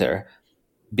and neither,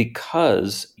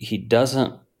 because he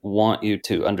doesn't want you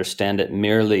to understand it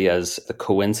merely as the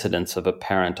coincidence of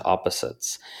apparent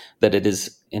opposites, that it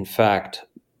is in fact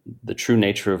the true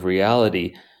nature of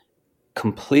reality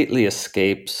completely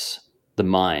escapes the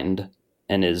mind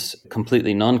and is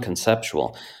completely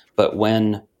non-conceptual. But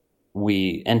when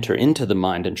we enter into the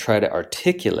mind and try to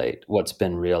articulate what's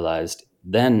been realized,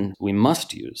 then we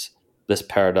must use this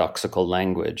paradoxical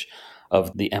language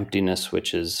of the emptiness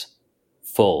which is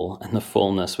full and the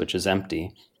fullness which is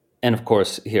empty. And of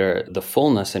course, here, the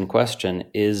fullness in question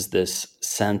is this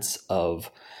sense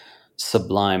of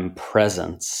sublime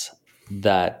presence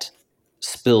that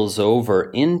spills over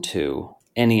into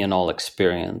any and all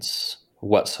experience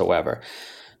whatsoever.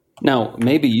 Now,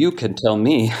 maybe you could tell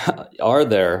me, are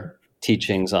there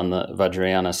teachings on the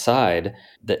Vajrayana side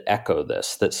that echo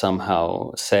this, that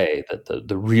somehow say that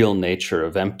the real nature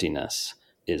of emptiness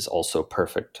is also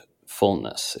perfect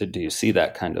fullness? Do you see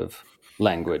that kind of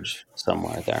language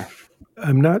somewhere there?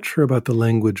 I'm not sure about the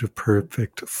language of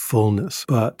perfect fullness,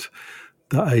 but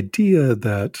the idea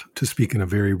that, to speak in a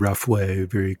very rough way,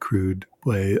 very crude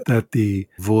way, that the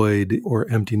void or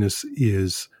emptiness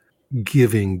is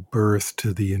giving birth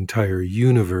to the entire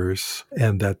universe,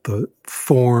 and that the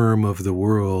form of the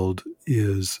world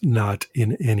is not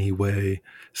in any way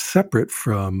separate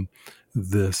from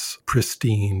this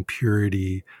pristine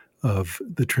purity of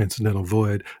the transcendental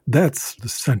void, that's the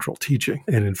central teaching.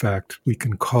 And in fact, we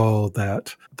can call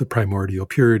that the primordial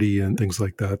purity and things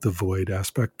like that, the void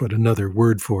aspect. But another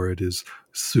word for it is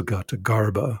Sugata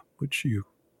Garbha, which you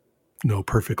know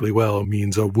perfectly well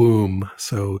means a womb.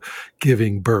 So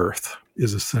giving birth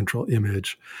is a central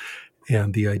image.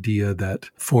 And the idea that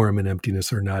form and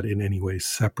emptiness are not in any way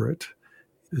separate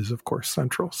is, of course,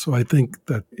 central. So I think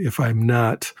that if I'm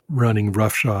not running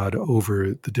roughshod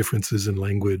over the differences in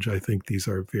language, I think these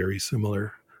are very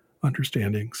similar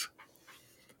understandings.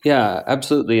 Yeah,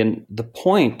 absolutely. And the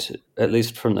point, at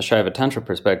least from the Shaiva Tantra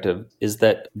perspective, is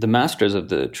that the masters of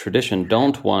the tradition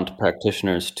don't want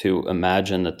practitioners to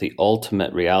imagine that the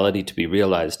ultimate reality to be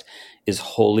realized is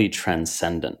wholly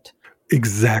transcendent.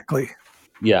 Exactly.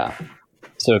 Yeah.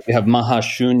 So if you have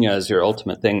Mahashunya as your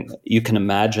ultimate thing, you can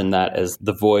imagine that as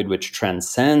the void which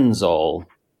transcends all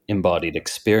embodied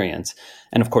experience.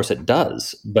 And of course it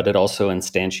does, but it also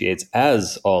instantiates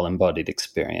as all embodied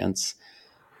experience.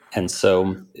 And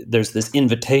so there's this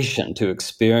invitation to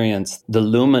experience the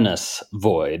luminous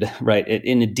void, right?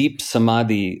 In a deep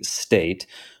samadhi state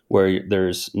where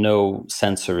there's no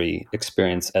sensory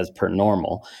experience as per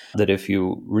normal, that if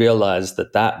you realize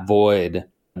that that void,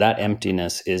 that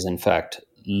emptiness is in fact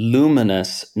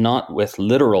luminous, not with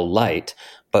literal light,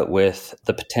 but with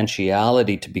the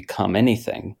potentiality to become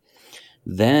anything.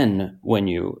 Then when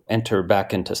you enter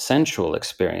back into sensual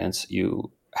experience,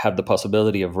 you have the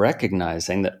possibility of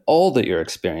recognizing that all that you're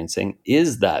experiencing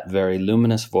is that very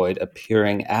luminous void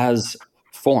appearing as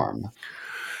form.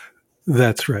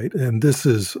 That's right. And this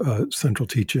is central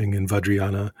teaching in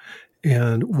Vajrayana.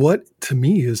 And what to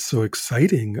me is so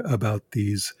exciting about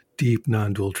these deep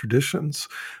non-dual traditions,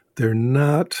 they're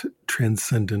not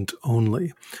transcendent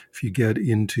only. If you get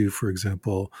into, for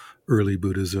example, early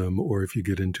Buddhism, or if you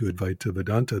get into Advaita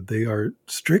Vedanta, they are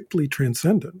strictly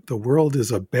transcendent. The world is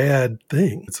a bad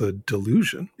thing. It's a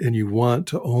delusion. And you want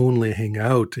to only hang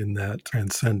out in that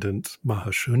transcendent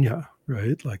Mahashunya,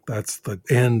 right? Like that's the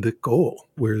end goal.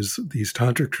 Whereas these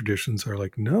tantric traditions are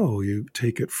like, no, you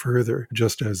take it further,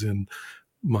 just as in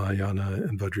Mahayana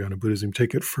and Vajrayana Buddhism,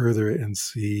 take it further and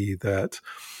see that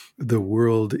the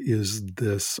world is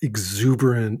this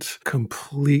exuberant,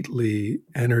 completely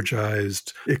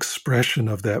energized expression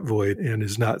of that void and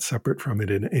is not separate from it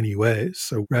in any way.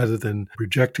 So rather than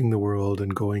rejecting the world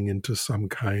and going into some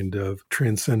kind of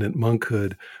transcendent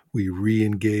monkhood, we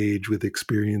re-engage with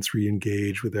experience,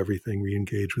 re-engage with everything,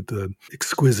 re-engage with the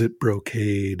exquisite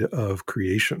brocade of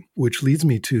creation, which leads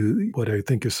me to what I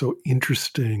think is so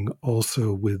interesting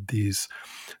also with these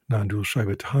non-dual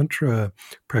Shaiva Tantra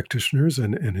practitioners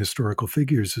and historical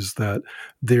figures is that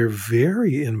they're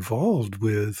very involved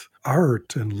with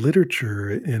art and literature.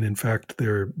 And in fact, they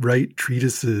write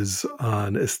treatises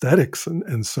on aesthetics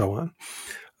and so on.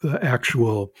 The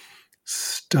actual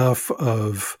stuff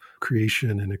of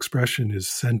creation and expression is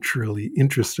centrally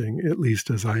interesting, at least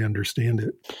as I understand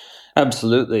it.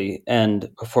 Absolutely. And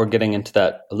before getting into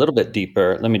that a little bit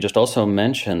deeper, let me just also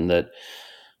mention that,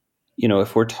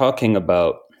 if we're talking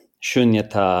about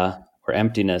shunyata or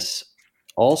emptiness,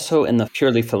 also in the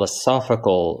purely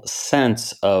philosophical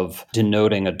sense of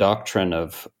denoting a doctrine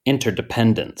of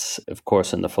interdependence. Of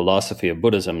course, in the philosophy of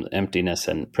Buddhism, emptiness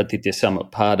and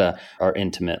pratityasamutpada are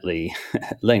intimately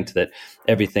linked, that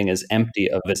everything is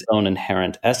empty of its own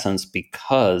inherent essence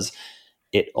because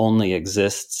it only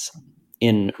exists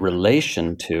in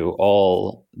relation to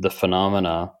all the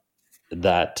phenomena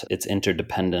that it's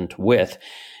interdependent with.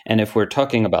 And if we're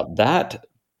talking about that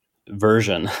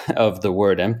version of the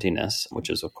word emptiness, which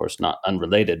is, of course, not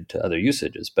unrelated to other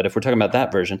usages, but if we're talking about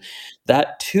that version,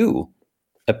 that too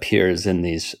appears in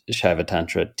these Shaiva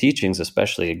Tantra teachings,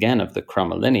 especially again of the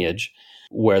Krama lineage,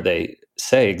 where they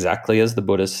say exactly as the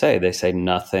Buddhists say. They say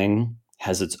nothing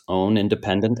has its own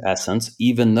independent essence,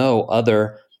 even though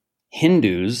other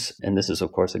Hindus, and this is,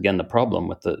 of course, again, the problem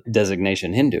with the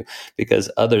designation Hindu,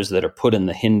 because others that are put in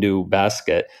the Hindu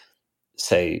basket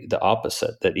say the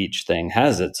opposite, that each thing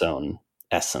has its own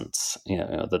essence,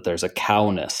 that there's a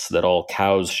cowness that all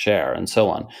cows share and so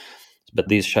on. But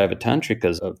these Shaiva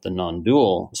Tantrikas of the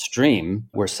non-dual stream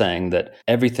were saying that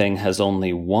everything has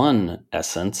only one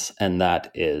essence, and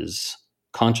that is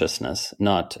consciousness,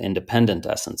 not independent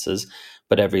essences,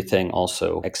 but everything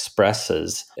also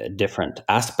expresses a different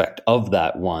aspect of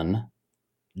that one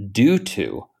due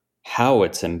to how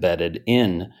it's embedded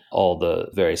in all the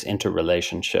various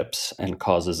interrelationships and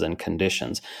causes and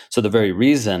conditions. So the very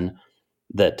reason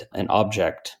that an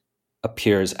object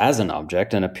appears as an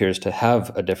object and appears to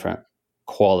have a different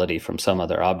quality from some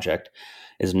other object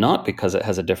is not because it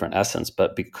has a different essence,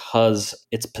 but because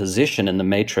its position in the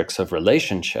matrix of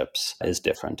relationships is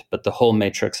different. But the whole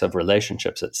matrix of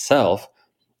relationships itself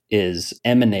is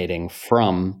emanating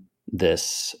from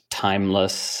this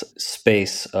timeless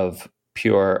space of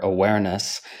pure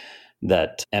awareness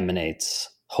that emanates,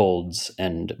 holds,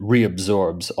 and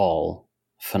reabsorbs all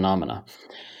phenomena.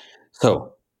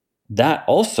 So that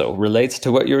also relates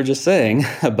to what you were just saying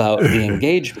about the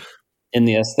engagement in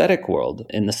the aesthetic world,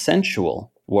 in the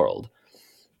sensual world,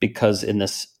 because in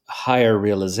this higher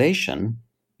realization,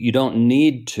 you don't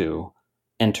need to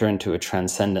enter into a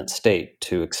transcendent state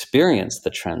to experience the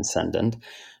transcendent,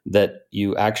 that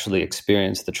you actually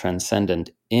experience the transcendent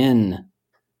in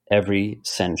every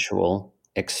sensual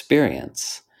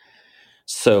experience.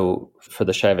 So for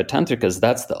the Shaiva Tantrikas,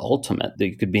 that's the ultimate, that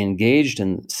you could be engaged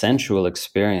in sensual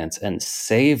experience and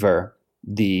savor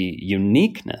the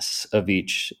uniqueness of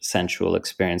each sensual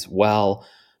experience while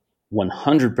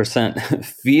 100%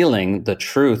 feeling the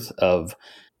truth of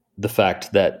the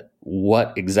fact that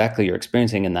what exactly you're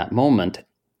experiencing in that moment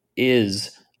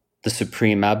is the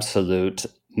supreme absolute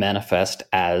manifest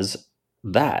as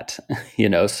that.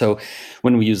 So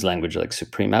when we use language like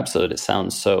supreme absolute, it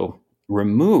sounds so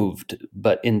removed,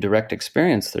 but in direct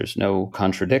experience, there's no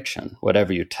contradiction.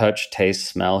 Whatever you touch, taste,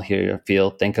 smell, hear,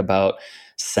 feel, think about,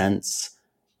 sense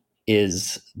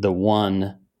is the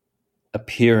one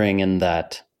appearing in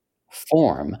that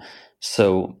form.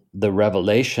 So the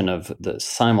revelation of the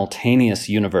simultaneous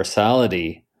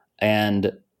universality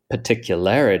and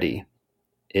particularity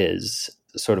is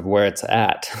sort of where it's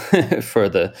at for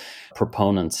the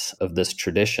proponents of this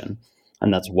tradition.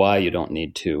 And that's why you don't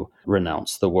need to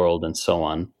renounce the world and so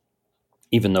on,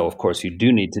 even though, of course, you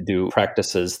do need to do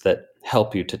practices that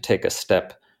help you to take a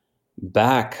step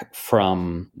back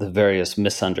from the various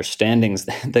misunderstandings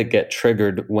that get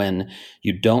triggered when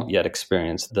you don't yet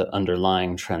experience the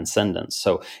underlying transcendence.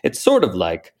 So it's sort of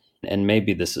like, and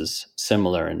maybe this is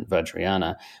similar in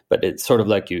Vajrayana, but it's sort of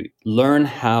like you learn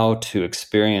how to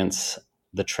experience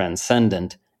the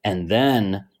transcendent and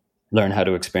then learn how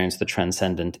to experience the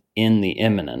transcendent in the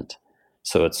immanent.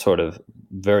 So it's sort of,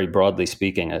 very broadly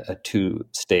speaking, a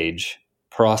two-stage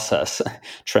process.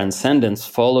 Transcendence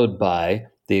followed by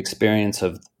the experience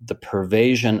of the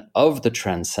pervasion of the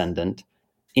transcendent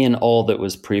in all that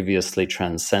was previously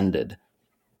transcended,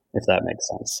 if that makes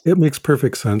sense. It makes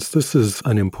perfect sense. This is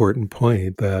an important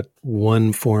point, that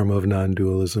one form of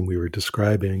non-dualism we were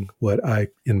describing, what I,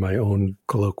 in my own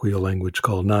colloquial language,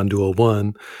 call non-dual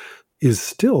one, is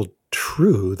still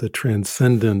true. The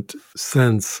transcendent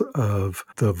sense of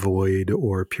the void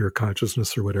or pure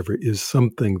consciousness or whatever is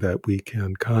something that we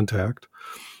can contact,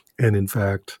 and in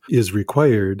fact is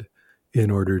required in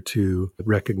order to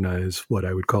recognize what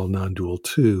I would call non-dual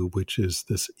two, which is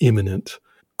this immanent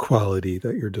quality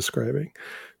that you're describing.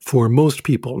 For most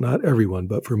people, not everyone,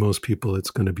 but for most people,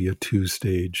 it's going to be a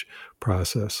two-stage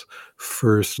process.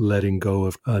 First, letting go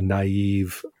of a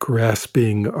naive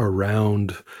grasping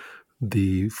around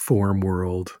the form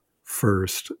world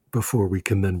first, before we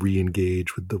can then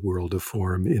re-engage with the world of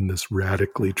form in this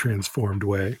radically transformed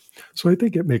way. So I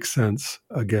think it makes sense.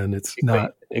 Again, it's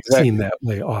not seen that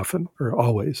way often or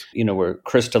always. We're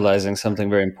crystallizing something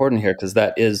very important here, because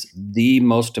that is the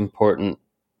most important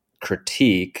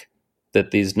critique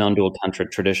that these non-dual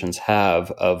tantric traditions have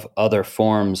of other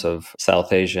forms of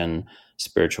South Asian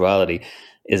spirituality,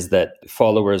 is that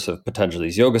followers of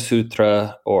Patanjali's Yoga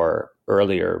Sutra or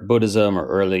earlier Buddhism or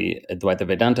early Advaita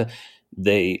Vedanta,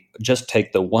 they just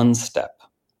take the one step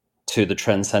to the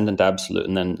transcendent absolute,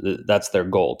 and then that's their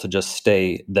goal, to just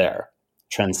stay there,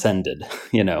 transcended,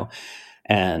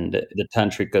 And the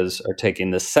Tantrikas are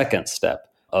taking the second step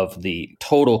of the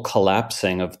total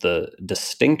collapsing of the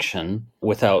distinction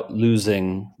without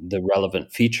losing the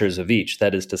relevant features of each.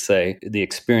 That is to say, the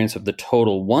experience of the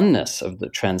total oneness of the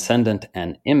transcendent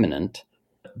and immanent,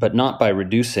 but not by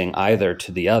reducing either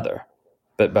to the other,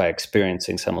 but by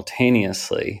experiencing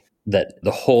simultaneously that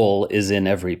the whole is in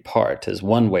every part, is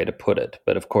one way to put it.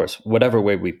 But of course, whatever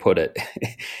way we put it,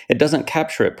 it doesn't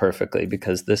capture it perfectly,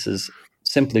 because this is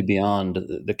simply beyond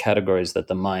the categories that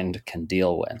the mind can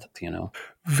deal with,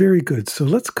 Very good. So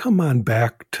let's come on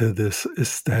back to this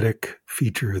aesthetic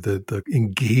feature, the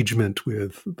engagement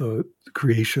with the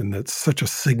creation that's such a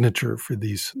signature for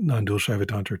these non-dual Shaiva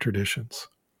Tantra traditions.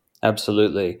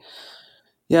 Absolutely.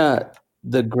 Yeah,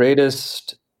 the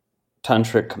greatest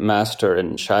tantric master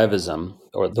in Shaivism,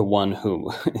 or the one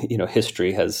who,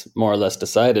 history has more or less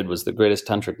decided was the greatest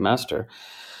tantric master,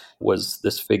 was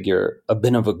this figure,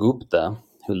 Abhinavagupta,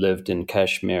 who lived in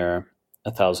Kashmir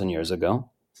 1,000 years ago.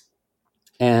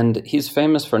 And he's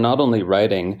famous for not only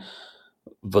writing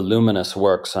voluminous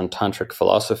works on tantric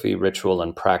philosophy, ritual,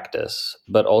 and practice,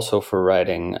 but also for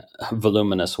writing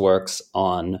voluminous works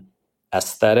on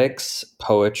aesthetics,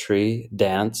 poetry,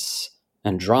 dance,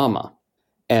 and drama.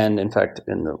 And in fact,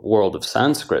 in the world of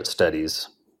Sanskrit studies,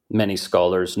 many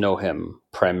scholars know him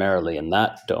primarily in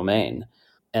that domain.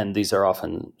 And these are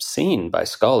often seen by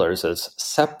scholars as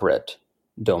separate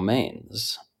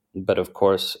domains. But of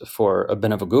course, for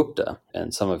Abhinavagupta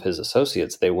and some of his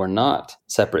associates, they were not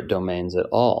separate domains at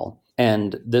all.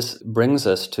 And this brings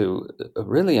us to a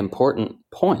really important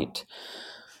point,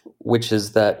 which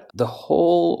is that the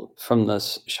whole, from the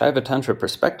Shaiva Tantra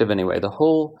perspective anyway, the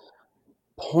whole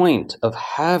point of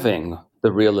having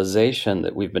the realization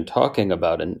that we've been talking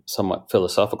about in somewhat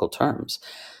philosophical terms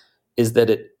is that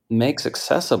it makes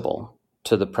accessible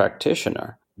to the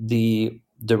practitioner the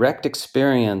direct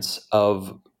experience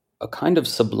of a kind of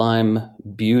sublime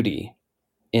beauty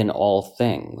in all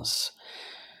things.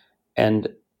 And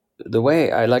the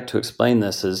way I like to explain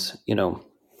this is,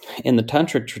 in the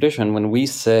tantric tradition, when we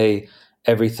say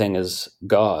everything is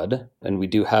God, and we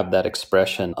do have that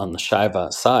expression on the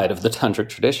Shaiva side of the tantric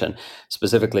tradition,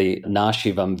 specifically na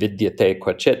shivam vidyate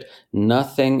kvachit,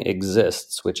 nothing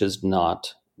exists which is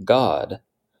not God.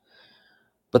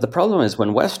 But the problem is,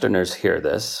 when Westerners hear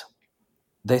this,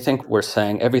 they think we're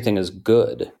saying everything is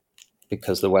good,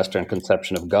 because the Western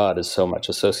conception of God is so much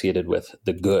associated with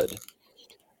the good.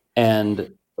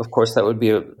 And of course, that would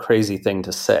be a crazy thing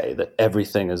to say, that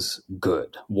everything is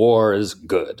good, war is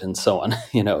good, and so on,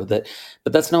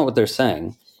 but that's not what they're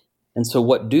saying. And so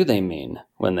what do they mean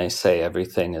when they say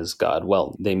everything is God?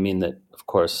 Well, they mean that, of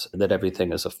course, that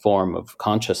everything is a form of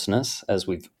consciousness, as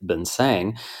we've been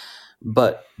saying,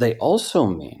 but they also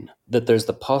mean that there's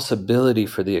the possibility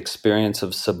for the experience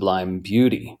of sublime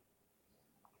beauty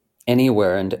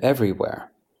anywhere and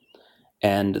everywhere,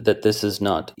 and that this is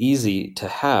not easy to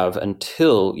have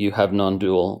until you have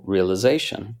non-dual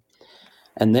realization.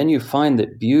 And then you find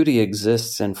that beauty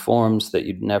exists in forms that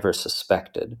you'd never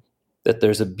suspected, that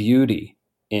there's a beauty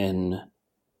in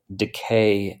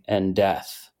decay and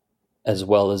death, as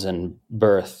well as in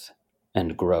birth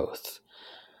and growth,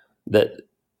 that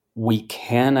we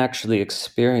can actually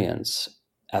experience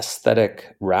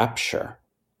aesthetic rapture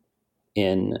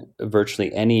in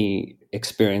virtually any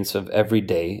experience of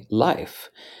everyday life,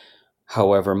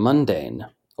 however mundane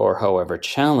or however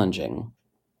challenging.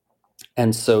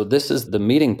 And so this is the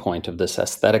meeting point of this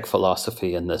aesthetic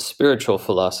philosophy and the spiritual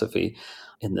philosophy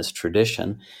in this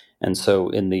tradition. And so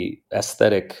in the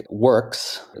aesthetic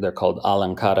works, they're called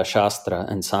Alankara Shastra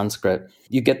in Sanskrit,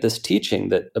 you get this teaching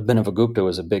that Abhinavagupta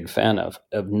was a big fan of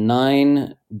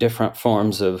 9 different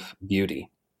forms of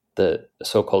beauty, the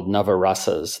so-called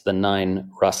Navarasas, the 9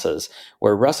 rasas,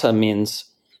 where rasa means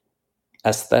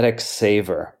aesthetic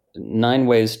savor, 9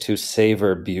 ways to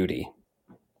savor beauty.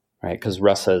 Right, because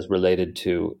rasa is related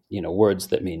to words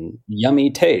that mean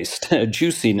yummy taste,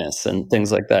 juiciness, and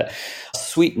things like that.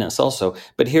 Sweetness also,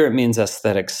 but here it means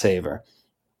aesthetic savor.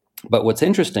 But what's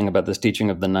interesting about this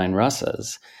teaching of the 9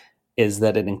 rasas is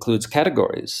that it includes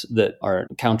categories that are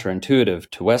counterintuitive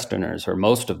to Westerners, or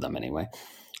most of them anyway,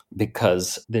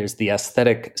 because there's the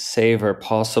aesthetic savor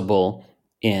possible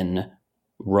in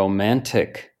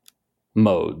romantic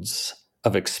modes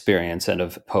of experience and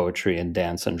of poetry and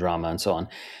dance and drama and so on.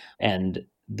 And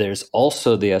there's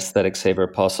also the aesthetic savor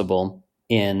possible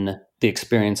in the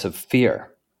experience of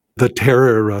fear. The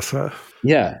terror rasa.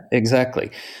 Yeah, exactly.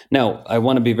 Now, I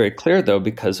want to be very clear, though,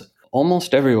 because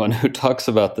almost everyone who talks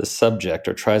about this subject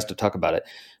or tries to talk about it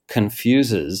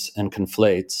confuses and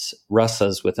conflates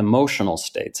rasas with emotional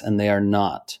states, and they are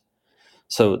not.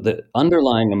 So the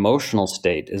underlying emotional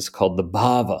state is called the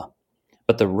bhava,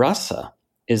 but the rasa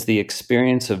is the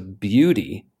experience of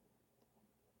beauty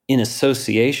in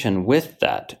association with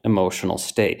that emotional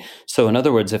state. So in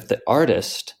other words, if the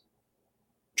artist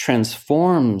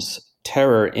transforms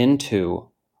terror into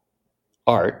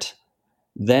art,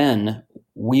 then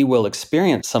we will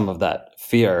experience some of that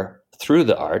fear through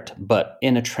the art, but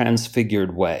in a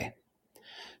transfigured way.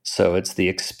 So it's the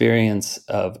experience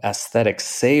of aesthetic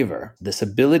savor, this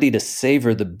ability to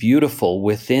savor the beautiful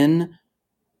within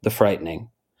the frightening,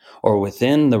 or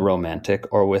within the romantic,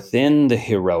 or within the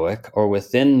heroic, or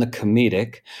within the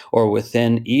comedic, or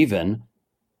within even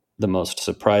the most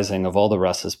surprising of all the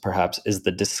rasas, perhaps, is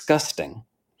the disgusting.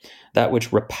 That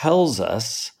which repels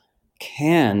us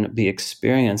can be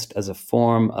experienced as a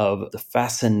form of the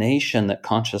fascination that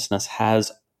consciousness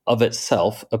has of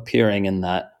itself appearing in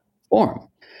that form.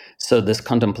 So this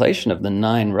contemplation of the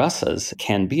 9 rasas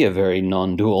can be a very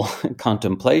non-dual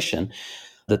contemplation,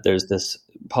 that there's this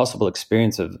possible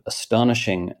experience of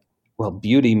astonishing, well,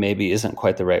 beauty maybe isn't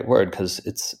quite the right word, because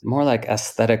it's more like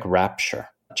aesthetic rapture,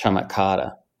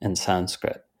 chamatkara in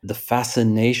Sanskrit. The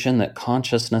fascination that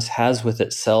consciousness has with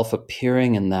itself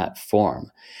appearing in that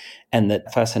form. And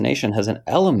that fascination has an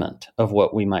element of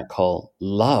what we might call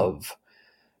love.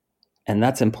 And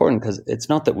that's important because it's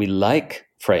not that we like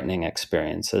frightening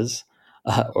experiences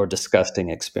or disgusting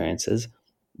experiences,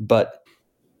 but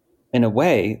in a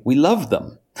way, we love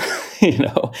them,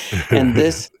 And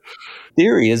this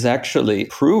theory is actually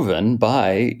proven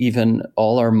by even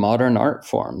all our modern art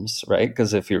forms, right?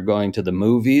 Because if you're going to the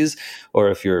movies or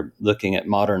if you're looking at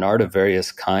modern art of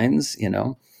various kinds,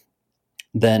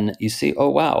 then you see, oh,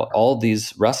 wow, all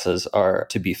these rasas are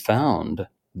to be found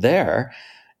there.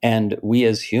 And we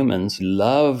as humans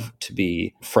love to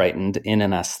be frightened in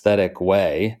an aesthetic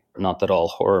way. Not that all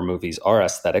horror movies are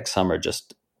aesthetic. Some are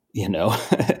just,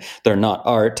 they're not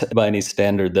art by any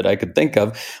standard that I could think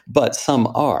of, but some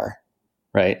are,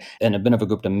 right? And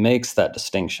Abhinavagupta makes that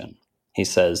distinction. He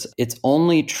says, it's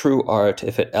only true art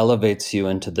if it elevates you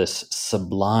into this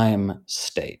sublime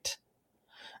state,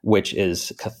 which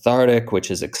is cathartic, which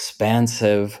is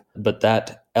expansive, but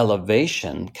that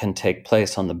elevation can take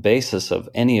place on the basis of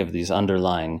any of these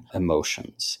underlying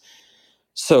emotions.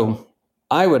 So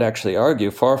I would actually argue,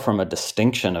 far from a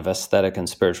distinction of aesthetic and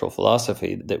spiritual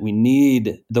philosophy, that we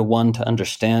need the one to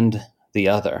understand the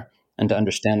other. and to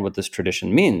understand what this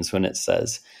tradition means when it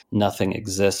says nothing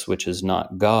exists which is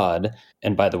not God.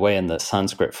 And by the way, in the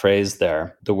Sanskrit phrase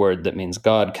there, the word that means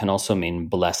God can also mean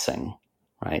blessing,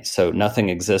 right? So nothing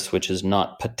exists which is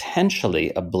not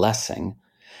potentially a blessing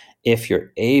if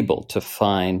you're able to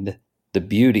find the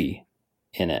beauty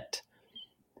in it.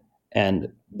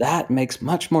 And that makes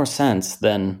much more sense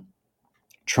than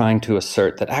trying to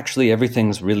assert that actually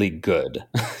everything's really good,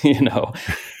 you know?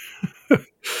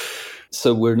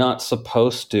 So we're not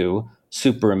supposed to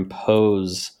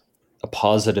superimpose a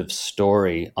positive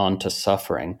story onto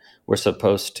suffering. We're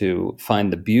supposed to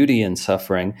find the beauty in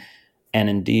suffering. And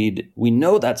indeed, we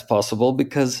know that's possible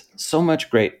because so much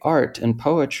great art and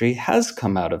poetry has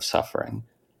come out of suffering.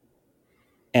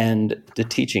 And the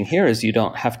teaching here is you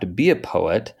don't have to be a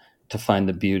poet to find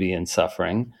the beauty in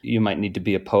suffering. You might need to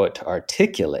be a poet to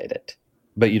articulate it,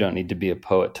 but you don't need to be a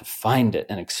poet to find it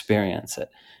and experience it.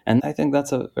 And I think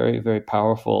that's a very, very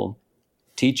powerful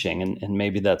teaching. And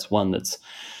maybe that's one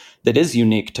that is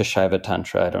unique to Shaiva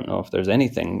Tantra. I don't know if there's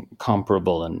anything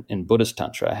comparable in Buddhist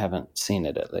Tantra. I haven't seen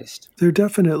it, at least. There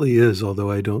definitely is,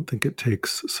 although I don't think it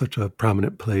takes such a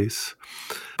prominent place.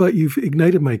 But you've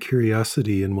ignited my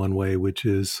curiosity in one way, which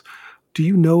is, do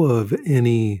you know of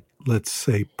any, let's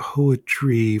say,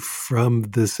 poetry from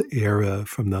this era,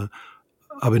 from the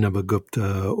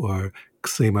Abhinavagupta or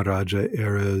Ksemaraja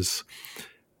eras,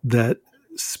 that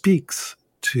speaks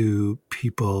to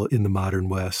people in the modern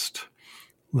West,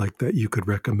 like that you could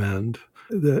recommend,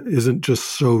 that isn't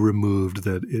just so removed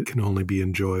that it can only be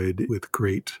enjoyed with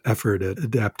great effort at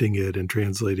adapting it and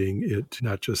translating it,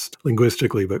 not just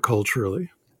linguistically, but culturally?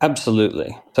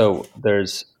 Absolutely. So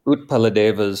there's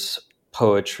Utpaladeva's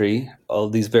poetry. All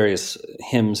these various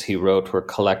hymns he wrote were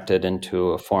collected into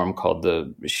a form called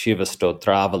the Shiva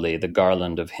Stotravali, the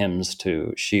garland of hymns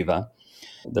to Shiva.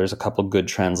 There's a couple good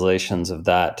translations of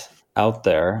that out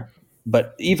there.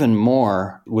 But even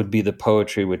more would be the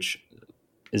poetry which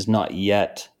is not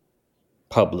yet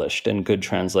published in good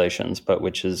translations, but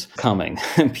which is coming.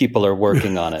 People are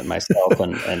working on it. Myself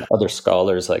and other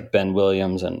scholars like Ben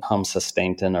Williams and Hamsa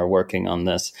Stainton are working on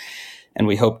this. And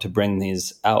we hope to bring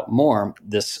these out more.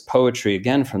 This poetry,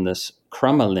 again, from this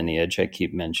Krama lineage I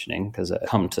keep mentioning, because I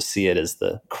come to see it as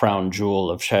the crown jewel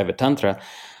of Shaiva Tantra,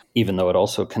 even though it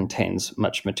also contains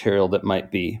much material that might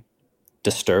be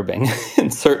disturbing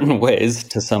in certain ways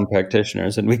to some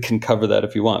practitioners, and we can cover that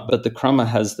if you want. But the Krama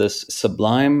has this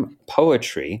sublime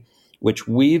poetry which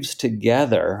weaves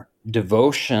together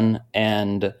devotion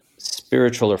and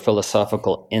spiritual or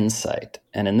philosophical insight.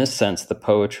 And in this sense, the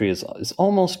poetry is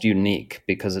almost unique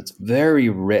because it's very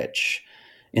rich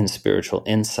in spiritual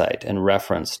insight and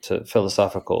reference to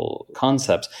philosophical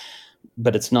concepts.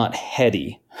 But it's not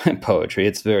heady poetry.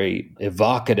 It's very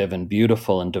evocative and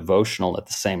beautiful and devotional at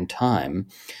the same time.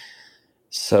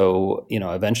 So,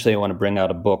 eventually I want to bring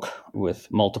out a book with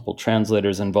multiple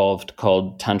translators involved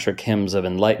called Tantric Hymns of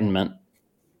Enlightenment,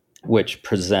 which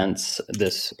presents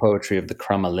this poetry of the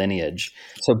Krama lineage.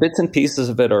 So bits and pieces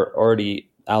of it are already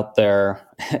out there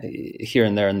here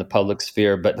and there in the public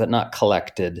sphere, but not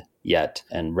collected yet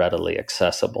and readily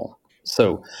accessible.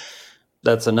 So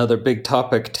that's another big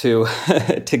topic to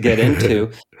get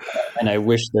into. And I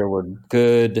wish there were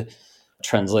good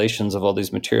translations of all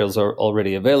these materials are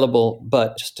already available,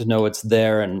 but just to know it's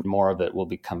there and more of it will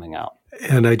be coming out.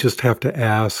 And I just have to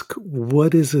ask,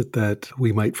 what is it that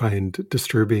we might find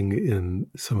disturbing in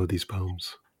some of these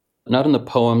poems? Not in the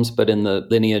poems, but in the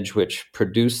lineage which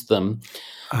produced them.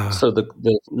 So the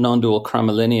Nondual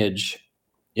Krama lineage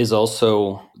is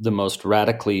also the most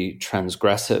radically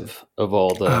transgressive of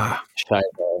all the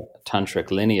Shaiva tantric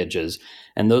lineages.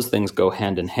 And those things go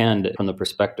hand in hand from the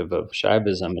perspective of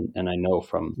Shaivism, and I know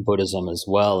from Buddhism as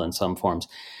well in some forms,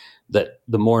 that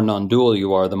the more non-dual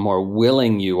you are, the more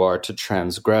willing you are to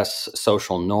transgress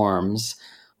social norms.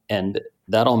 And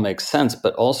that all makes sense.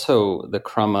 But also the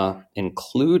Krama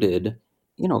included,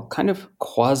 kind of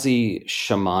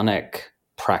quasi-shamanic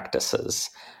practices.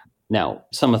 Now,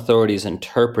 some authorities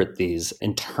interpret these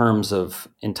in terms of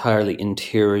entirely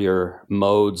interior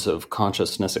modes of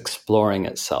consciousness exploring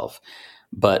itself.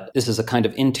 But this is a kind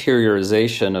of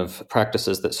interiorization of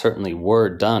practices that certainly were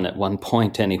done at one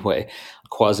point anyway,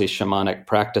 quasi-shamanic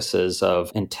practices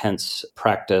of intense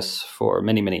practice for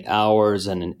many, many hours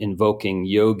and invoking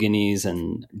yoginis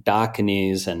and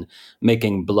dakinis and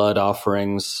making blood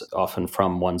offerings, often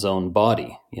from one's own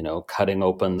body, cutting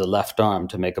open the left arm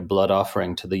to make a blood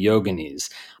offering to the yoginis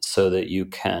so that you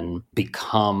can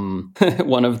become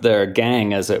one of their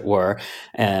gang, as it were,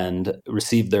 and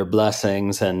receive their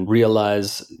blessings and realize,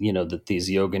 that these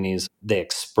yoginis, they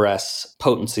express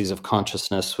potencies of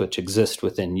consciousness which exist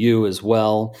within you as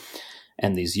well.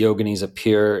 and these yoginis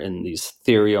appear in these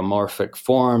theriomorphic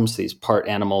forms, these part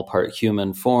animal, part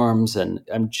human forms. And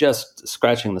I'm just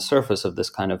scratching the surface of this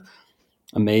kind of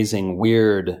amazing,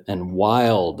 weird, and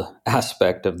wild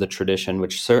aspect of the tradition,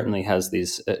 which certainly has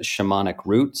these shamanic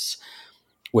roots,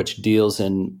 which deals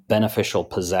in beneficial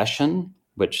possession,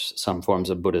 which some forms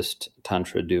of Buddhist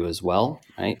Tantra do as well,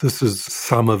 right? This is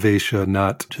samavesha,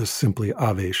 not just simply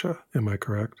avesha. Am I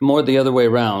correct? More the other way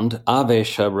around.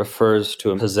 Avesha refers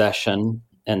to a possession,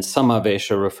 and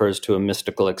samavesha refers to a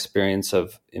mystical experience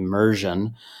of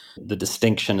immersion. The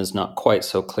distinction is not quite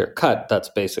so clear cut. That's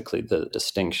basically the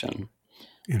distinction.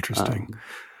 Interesting.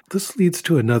 This leads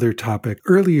to another topic.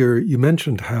 Earlier, you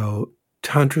mentioned how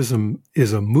Tantrism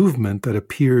is a movement that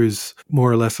appears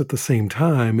more or less at the same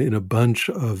time in a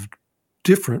bunch of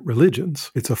different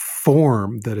religions. It's a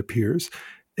form that appears.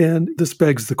 And this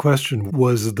begs the question,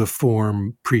 was the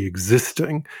form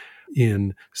pre-existing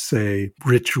in, say,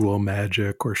 ritual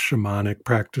magic or shamanic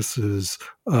practices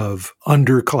of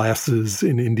underclasses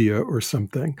in India or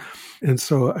something? And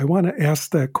so I want to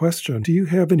ask that question. Do you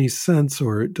have any sense,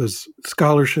 or does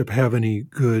scholarship have any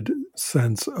good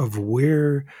sense of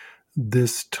where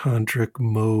this tantric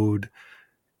mode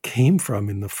came from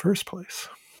in the first place?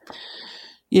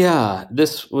 Yeah,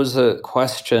 this was a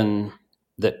question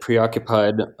that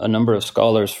preoccupied a number of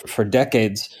scholars for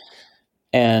decades.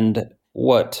 And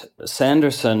what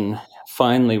Sanderson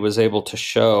finally was able to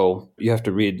show, you have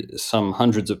to read some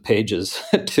hundreds of pages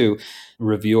to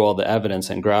review all the evidence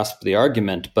and grasp the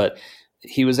argument, but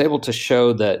he was able to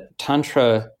show that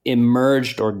Tantra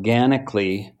emerged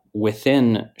organically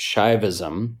within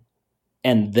Shaivism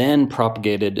and then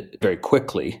propagated very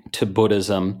quickly to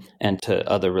Buddhism and to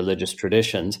other religious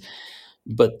traditions,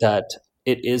 but that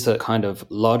it is a kind of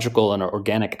logical and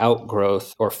organic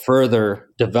outgrowth or further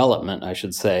development, I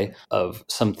should say, of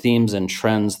some themes and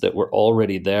trends that were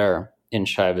already there in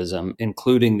Shaivism,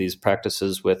 including these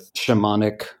practices with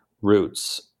shamanic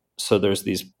roots. So there's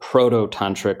these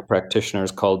proto-tantric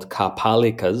practitioners called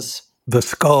kapalikas. The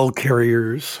skull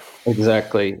carriers.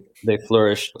 Exactly. They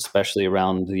flourished especially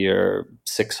around the year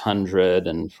 600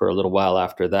 and for a little while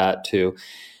after that too.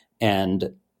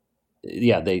 And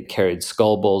yeah, they carried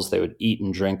skull bowls. They would eat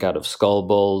and drink out of skull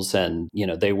bowls. And,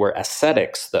 they were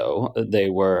ascetics, though.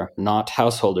 They were not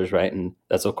householders, right? And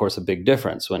that's, of course, a big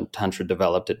difference. When Tantra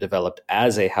developed, it developed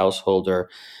as a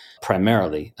householder,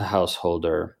 primarily a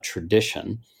householder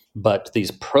tradition. But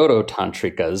these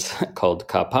proto-tantrikas called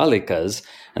kapalikas,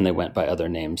 and they went by other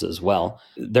names as well,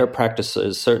 their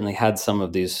practices certainly had some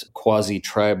of these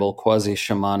quasi-tribal,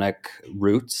 quasi-shamanic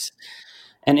roots.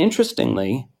 And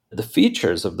interestingly, the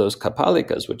features of those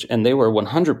kapalikas, and they were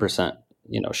 100%,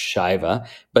 Shaiva,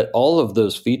 but all of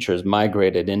those features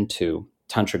migrated into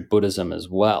Tantric Buddhism as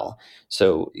well.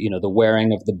 So, the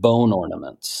wearing of the bone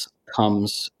ornaments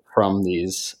comes from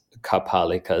these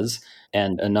kapalikas,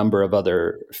 and a number of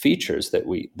other features that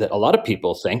a lot of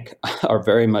people think are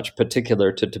very much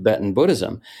particular to Tibetan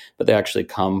Buddhism, but they actually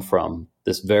come from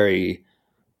this very,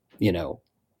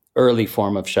 early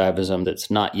form of Shaivism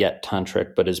that's not yet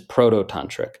tantric, but is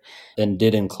proto-tantric, and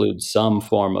did include some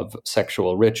form of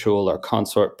sexual ritual or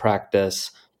consort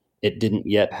practice. It didn't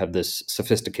yet have this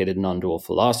sophisticated non-dual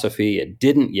philosophy. It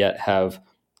didn't yet have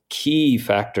key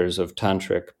factors of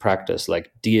tantric practice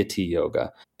like deity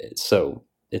yoga. So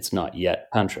it's not yet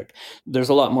tantric. There's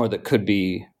a lot more that could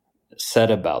be said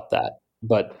about that,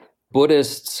 but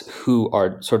Buddhists who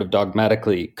are sort of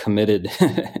dogmatically committed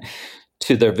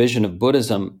to their vision of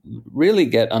Buddhism really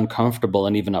get uncomfortable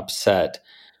and even upset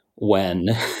when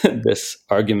this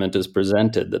argument is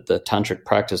presented that the tantric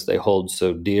practice they hold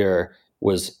so dear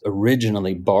was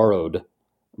originally borrowed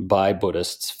by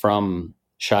Buddhists from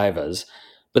Shaivas.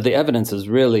 But the evidence is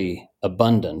really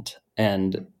abundant.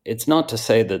 And it's not to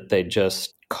say that they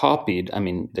just copied,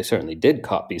 they certainly did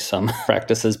copy some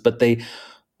practices, but they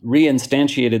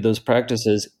reinstantiated those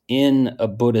practices in a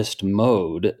Buddhist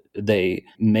mode. They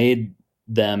made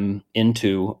them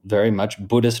into very much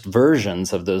Buddhist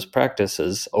versions of those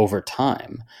practices over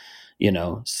time,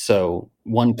 So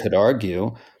one could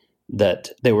argue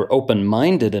that they were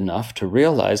open-minded enough to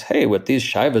realize, hey, what these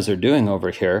Shaivas are doing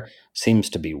over here seems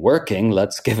to be working.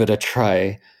 Let's give it a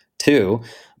try too.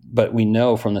 But we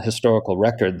know from the historical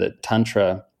record that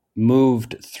Tantra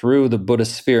moved through the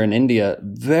Buddhist sphere in India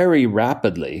very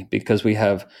rapidly, because we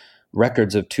have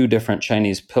records of two different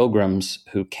Chinese pilgrims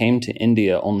who came to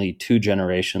India only 2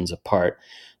 generations apart.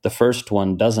 The first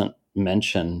one doesn't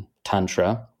mention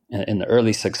Tantra in the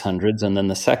early 600s, and then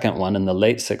the second one in the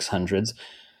late 600s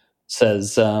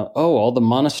says, all the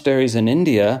monasteries in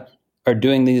India are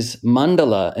doing these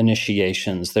mandala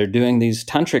initiations. They're doing these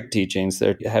tantric teachings.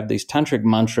 They have these tantric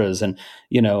mantras. And,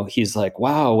 he's like,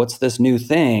 wow, what's this new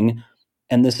thing?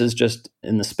 And this is just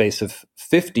in the space of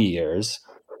 50 years.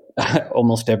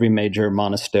 Almost every major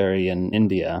monastery in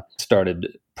India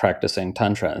started practicing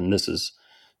Tantra. And this is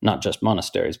not just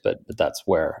monasteries, but that's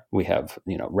where we have,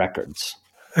 records.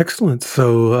 Excellent.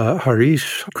 So,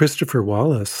 Harish, Christopher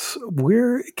Wallis,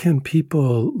 where can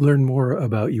people learn more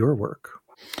about your work?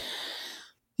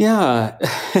 Yeah,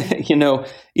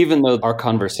 even though our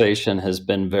conversation has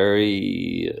been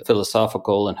very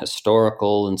philosophical and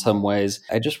historical in some ways,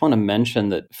 I just want to mention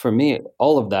that for me,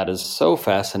 all of that is so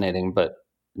fascinating, but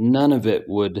none of it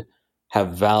would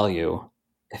have value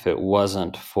if it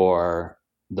wasn't for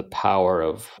the power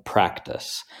of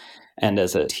practice. And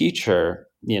as a teacher,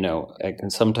 I can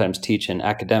sometimes teach in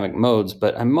academic modes,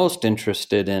 but I'm most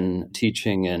interested in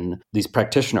teaching in these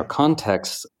practitioner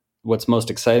contexts. What's most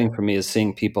exciting for me is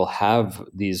seeing people have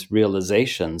these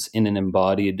realizations in an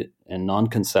embodied and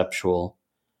non-conceptual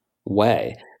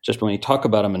way. Just when you talk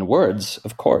about them in words,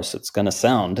 of course, it's going to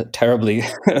sound terribly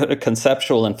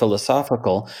conceptual and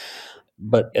philosophical.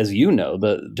 But as you know,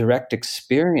 the direct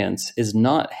experience is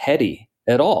not heady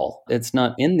at all. It's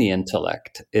not in the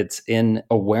intellect. It's in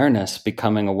awareness,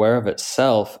 becoming aware of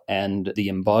itself, and the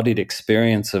embodied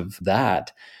experience of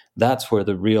that. That's where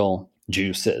the real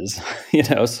juice is,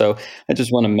 So I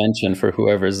just want to mention for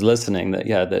whoever's listening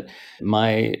that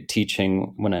my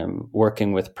teaching when I'm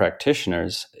working with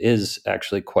practitioners is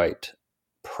actually quite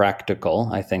practical,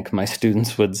 I think my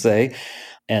students would say.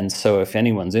 And so if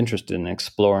anyone's interested in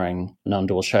exploring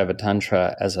Nondual Shaiva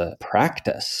Tantra as a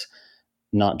practice,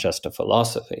 not just a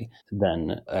philosophy,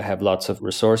 then I have lots of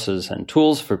resources and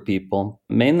tools for people,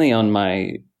 mainly on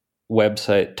my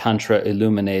website,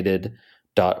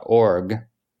 tantrailluminated.org,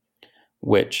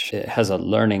 which has a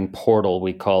learning portal,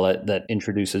 we call it, that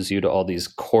introduces you to all these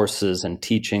courses and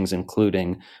teachings,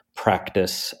 including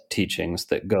practice teachings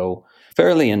that go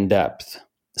fairly in depth.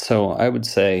 So I would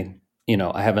say,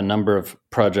 I have a number of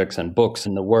projects and books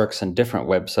in the works and different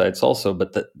websites also,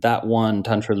 but that one,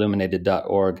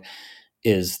 tantrailluminated.org,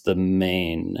 is the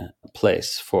main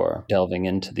place for delving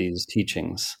into these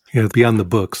teachings. Yeah, beyond the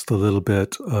books, the little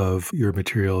bit of your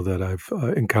material that I've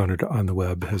encountered on the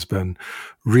web has been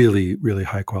really, really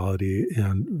high quality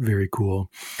and very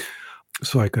cool.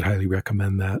 So I could highly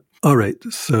recommend that. All right,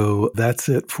 so that's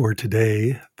it for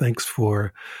today. Thanks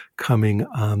for coming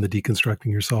on the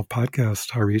Deconstructing Yourself podcast,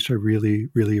 Harish. I really,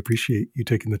 really appreciate you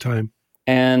taking the time.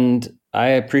 And I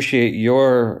appreciate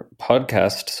your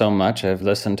podcast so much. I've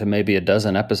listened to maybe a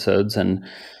dozen episodes, and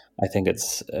I think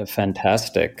it's a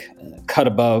fantastic cut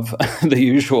above the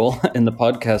usual in the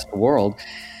podcast world.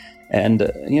 And,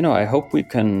 I hope we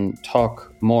can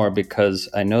talk more, because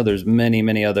I know there's many,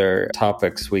 many other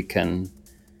topics we can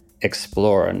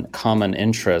explore and common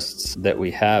interests that we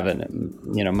have. And,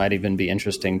 might even be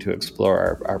interesting to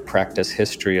explore our practice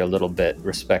history a little bit,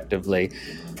 respectively,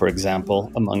 for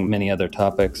example, among many other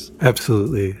topics.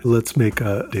 Absolutely. Let's make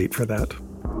a date for that.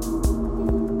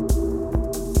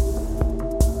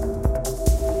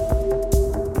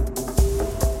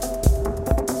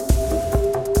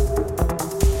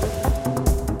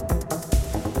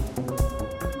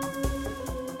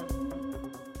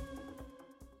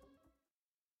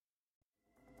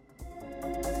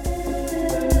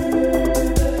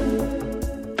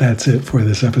 That's it for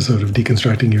this episode of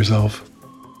Deconstructing Yourself.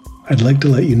 I'd like to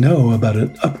let you know about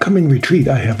an upcoming retreat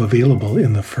I have available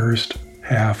in the first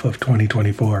half of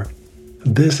 2024.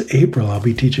 This April, I'll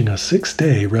be teaching a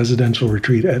 6-day residential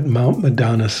retreat at Mount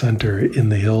Madonna Center in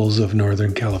the hills of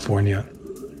Northern California.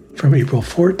 From April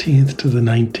 14th to the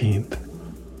 19th,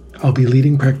 I'll be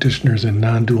leading practitioners in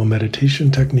non-dual meditation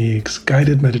techniques,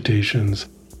 guided meditations,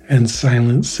 and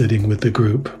silent sitting with the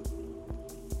group.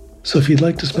 So if you'd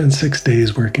like to spend 6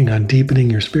 days working on deepening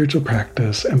your spiritual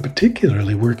practice, and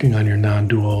particularly working on your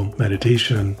non-dual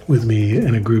meditation with me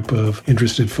and a group of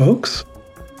interested folks,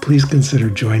 please consider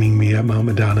joining me at Mount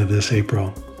Madonna this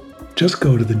April. Just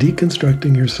go to the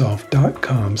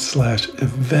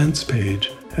deconstructingyourself.com/events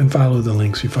page and follow the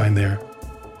links you find there.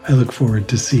 I look forward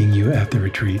to seeing you at the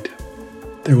retreat.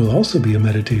 There will also be a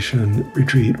meditation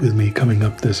retreat with me coming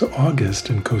up this August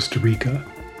in Costa Rica.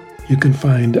 You can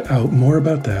find out more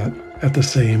about that at the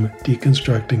same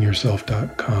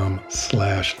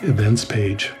deconstructingyourself.com/events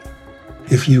page.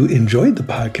 If you enjoyed the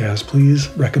podcast, please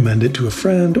recommend it to a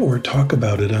friend or talk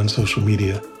about it on social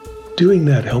media. Doing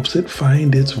that helps it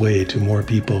find its way to more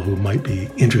people who might be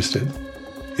interested.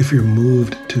 If you're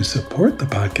moved to support the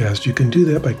podcast, you can do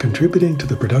that by contributing to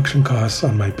the production costs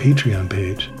on my Patreon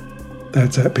page.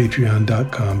 That's at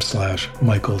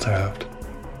patreon.com/Michael Taft.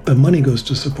 The money goes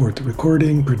to support the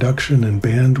recording, production, and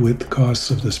bandwidth costs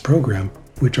of this program,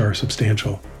 which are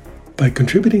substantial. By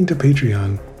contributing to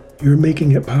Patreon, you're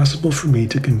making it possible for me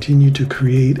to continue to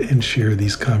create and share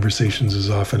these conversations as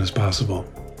often as possible.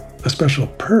 A special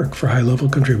perk for high-level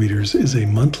contributors is a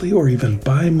monthly or even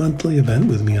bi-monthly event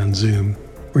with me on Zoom,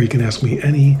 where you can ask me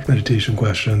any meditation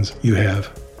questions you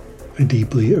have. I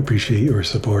deeply appreciate your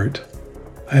support.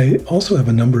 I also have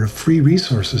a number of free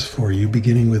resources for you,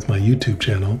 beginning with my YouTube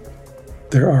channel.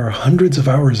 There are hundreds of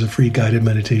hours of free guided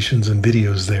meditations and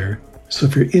videos there, so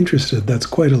if you're interested, that's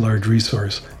quite a large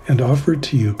resource and offered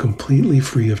to you completely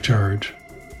free of charge.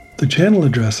 The channel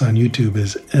address on YouTube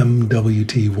is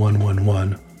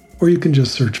MWT111, or you can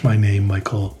just search my name,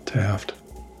 Michael Taft.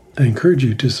 I encourage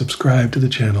you to subscribe to the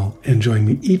channel and join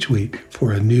me each week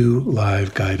for a new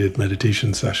live guided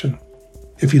meditation session.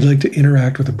 If you'd like to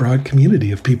interact with a broad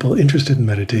community of people interested in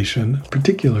meditation,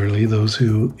 particularly those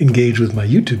who engage with my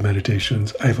YouTube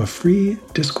meditations, I have a free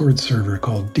Discord server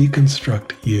called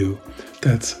Deconstruct U.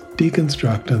 That's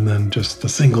deconstruct and then just the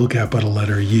single capital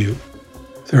letter U.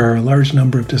 There are a large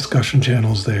number of discussion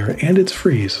channels there, and it's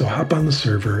free, so hop on the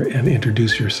server and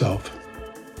introduce yourself.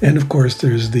 And of course,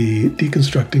 there's the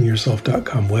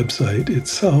deconstructingyourself.com website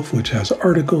itself, which has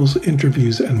articles,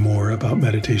 interviews, and more about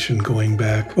meditation going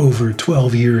back over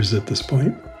 12 years at this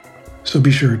point. So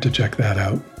be sure to check that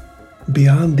out.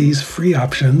 Beyond these free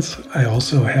options, I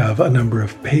also have a number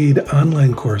of paid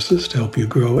online courses to help you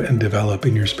grow and develop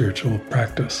in your spiritual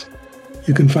practice.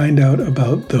 You can find out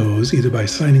about those either by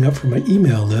signing up for my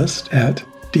email list at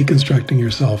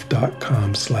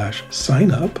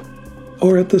deconstructingyourself.com/signup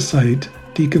or at the site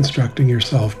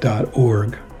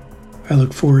deconstructingyourself.org. I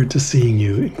look forward to seeing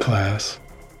you in class.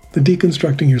 The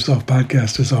Deconstructing Yourself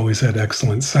podcast has always had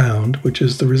excellent sound, which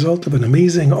is the result of an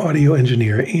amazing audio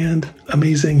engineer and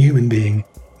amazing human being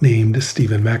named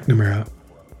Stephen McNamara.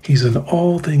 He's an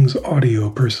all things audio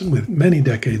person with many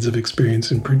decades of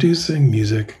experience in producing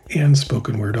music and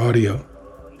spoken word audio.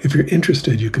 If you're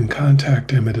interested, you can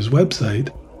contact him at his website,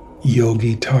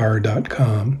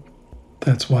 yogitar.com.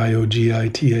 That's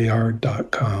yogitar.com.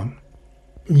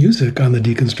 Music on the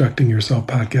Deconstructing Yourself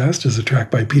podcast is a track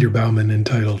by Peter Bauman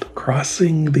entitled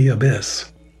Crossing the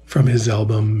Abyss from his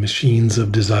album Machines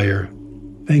of Desire.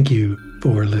 Thank you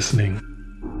for listening.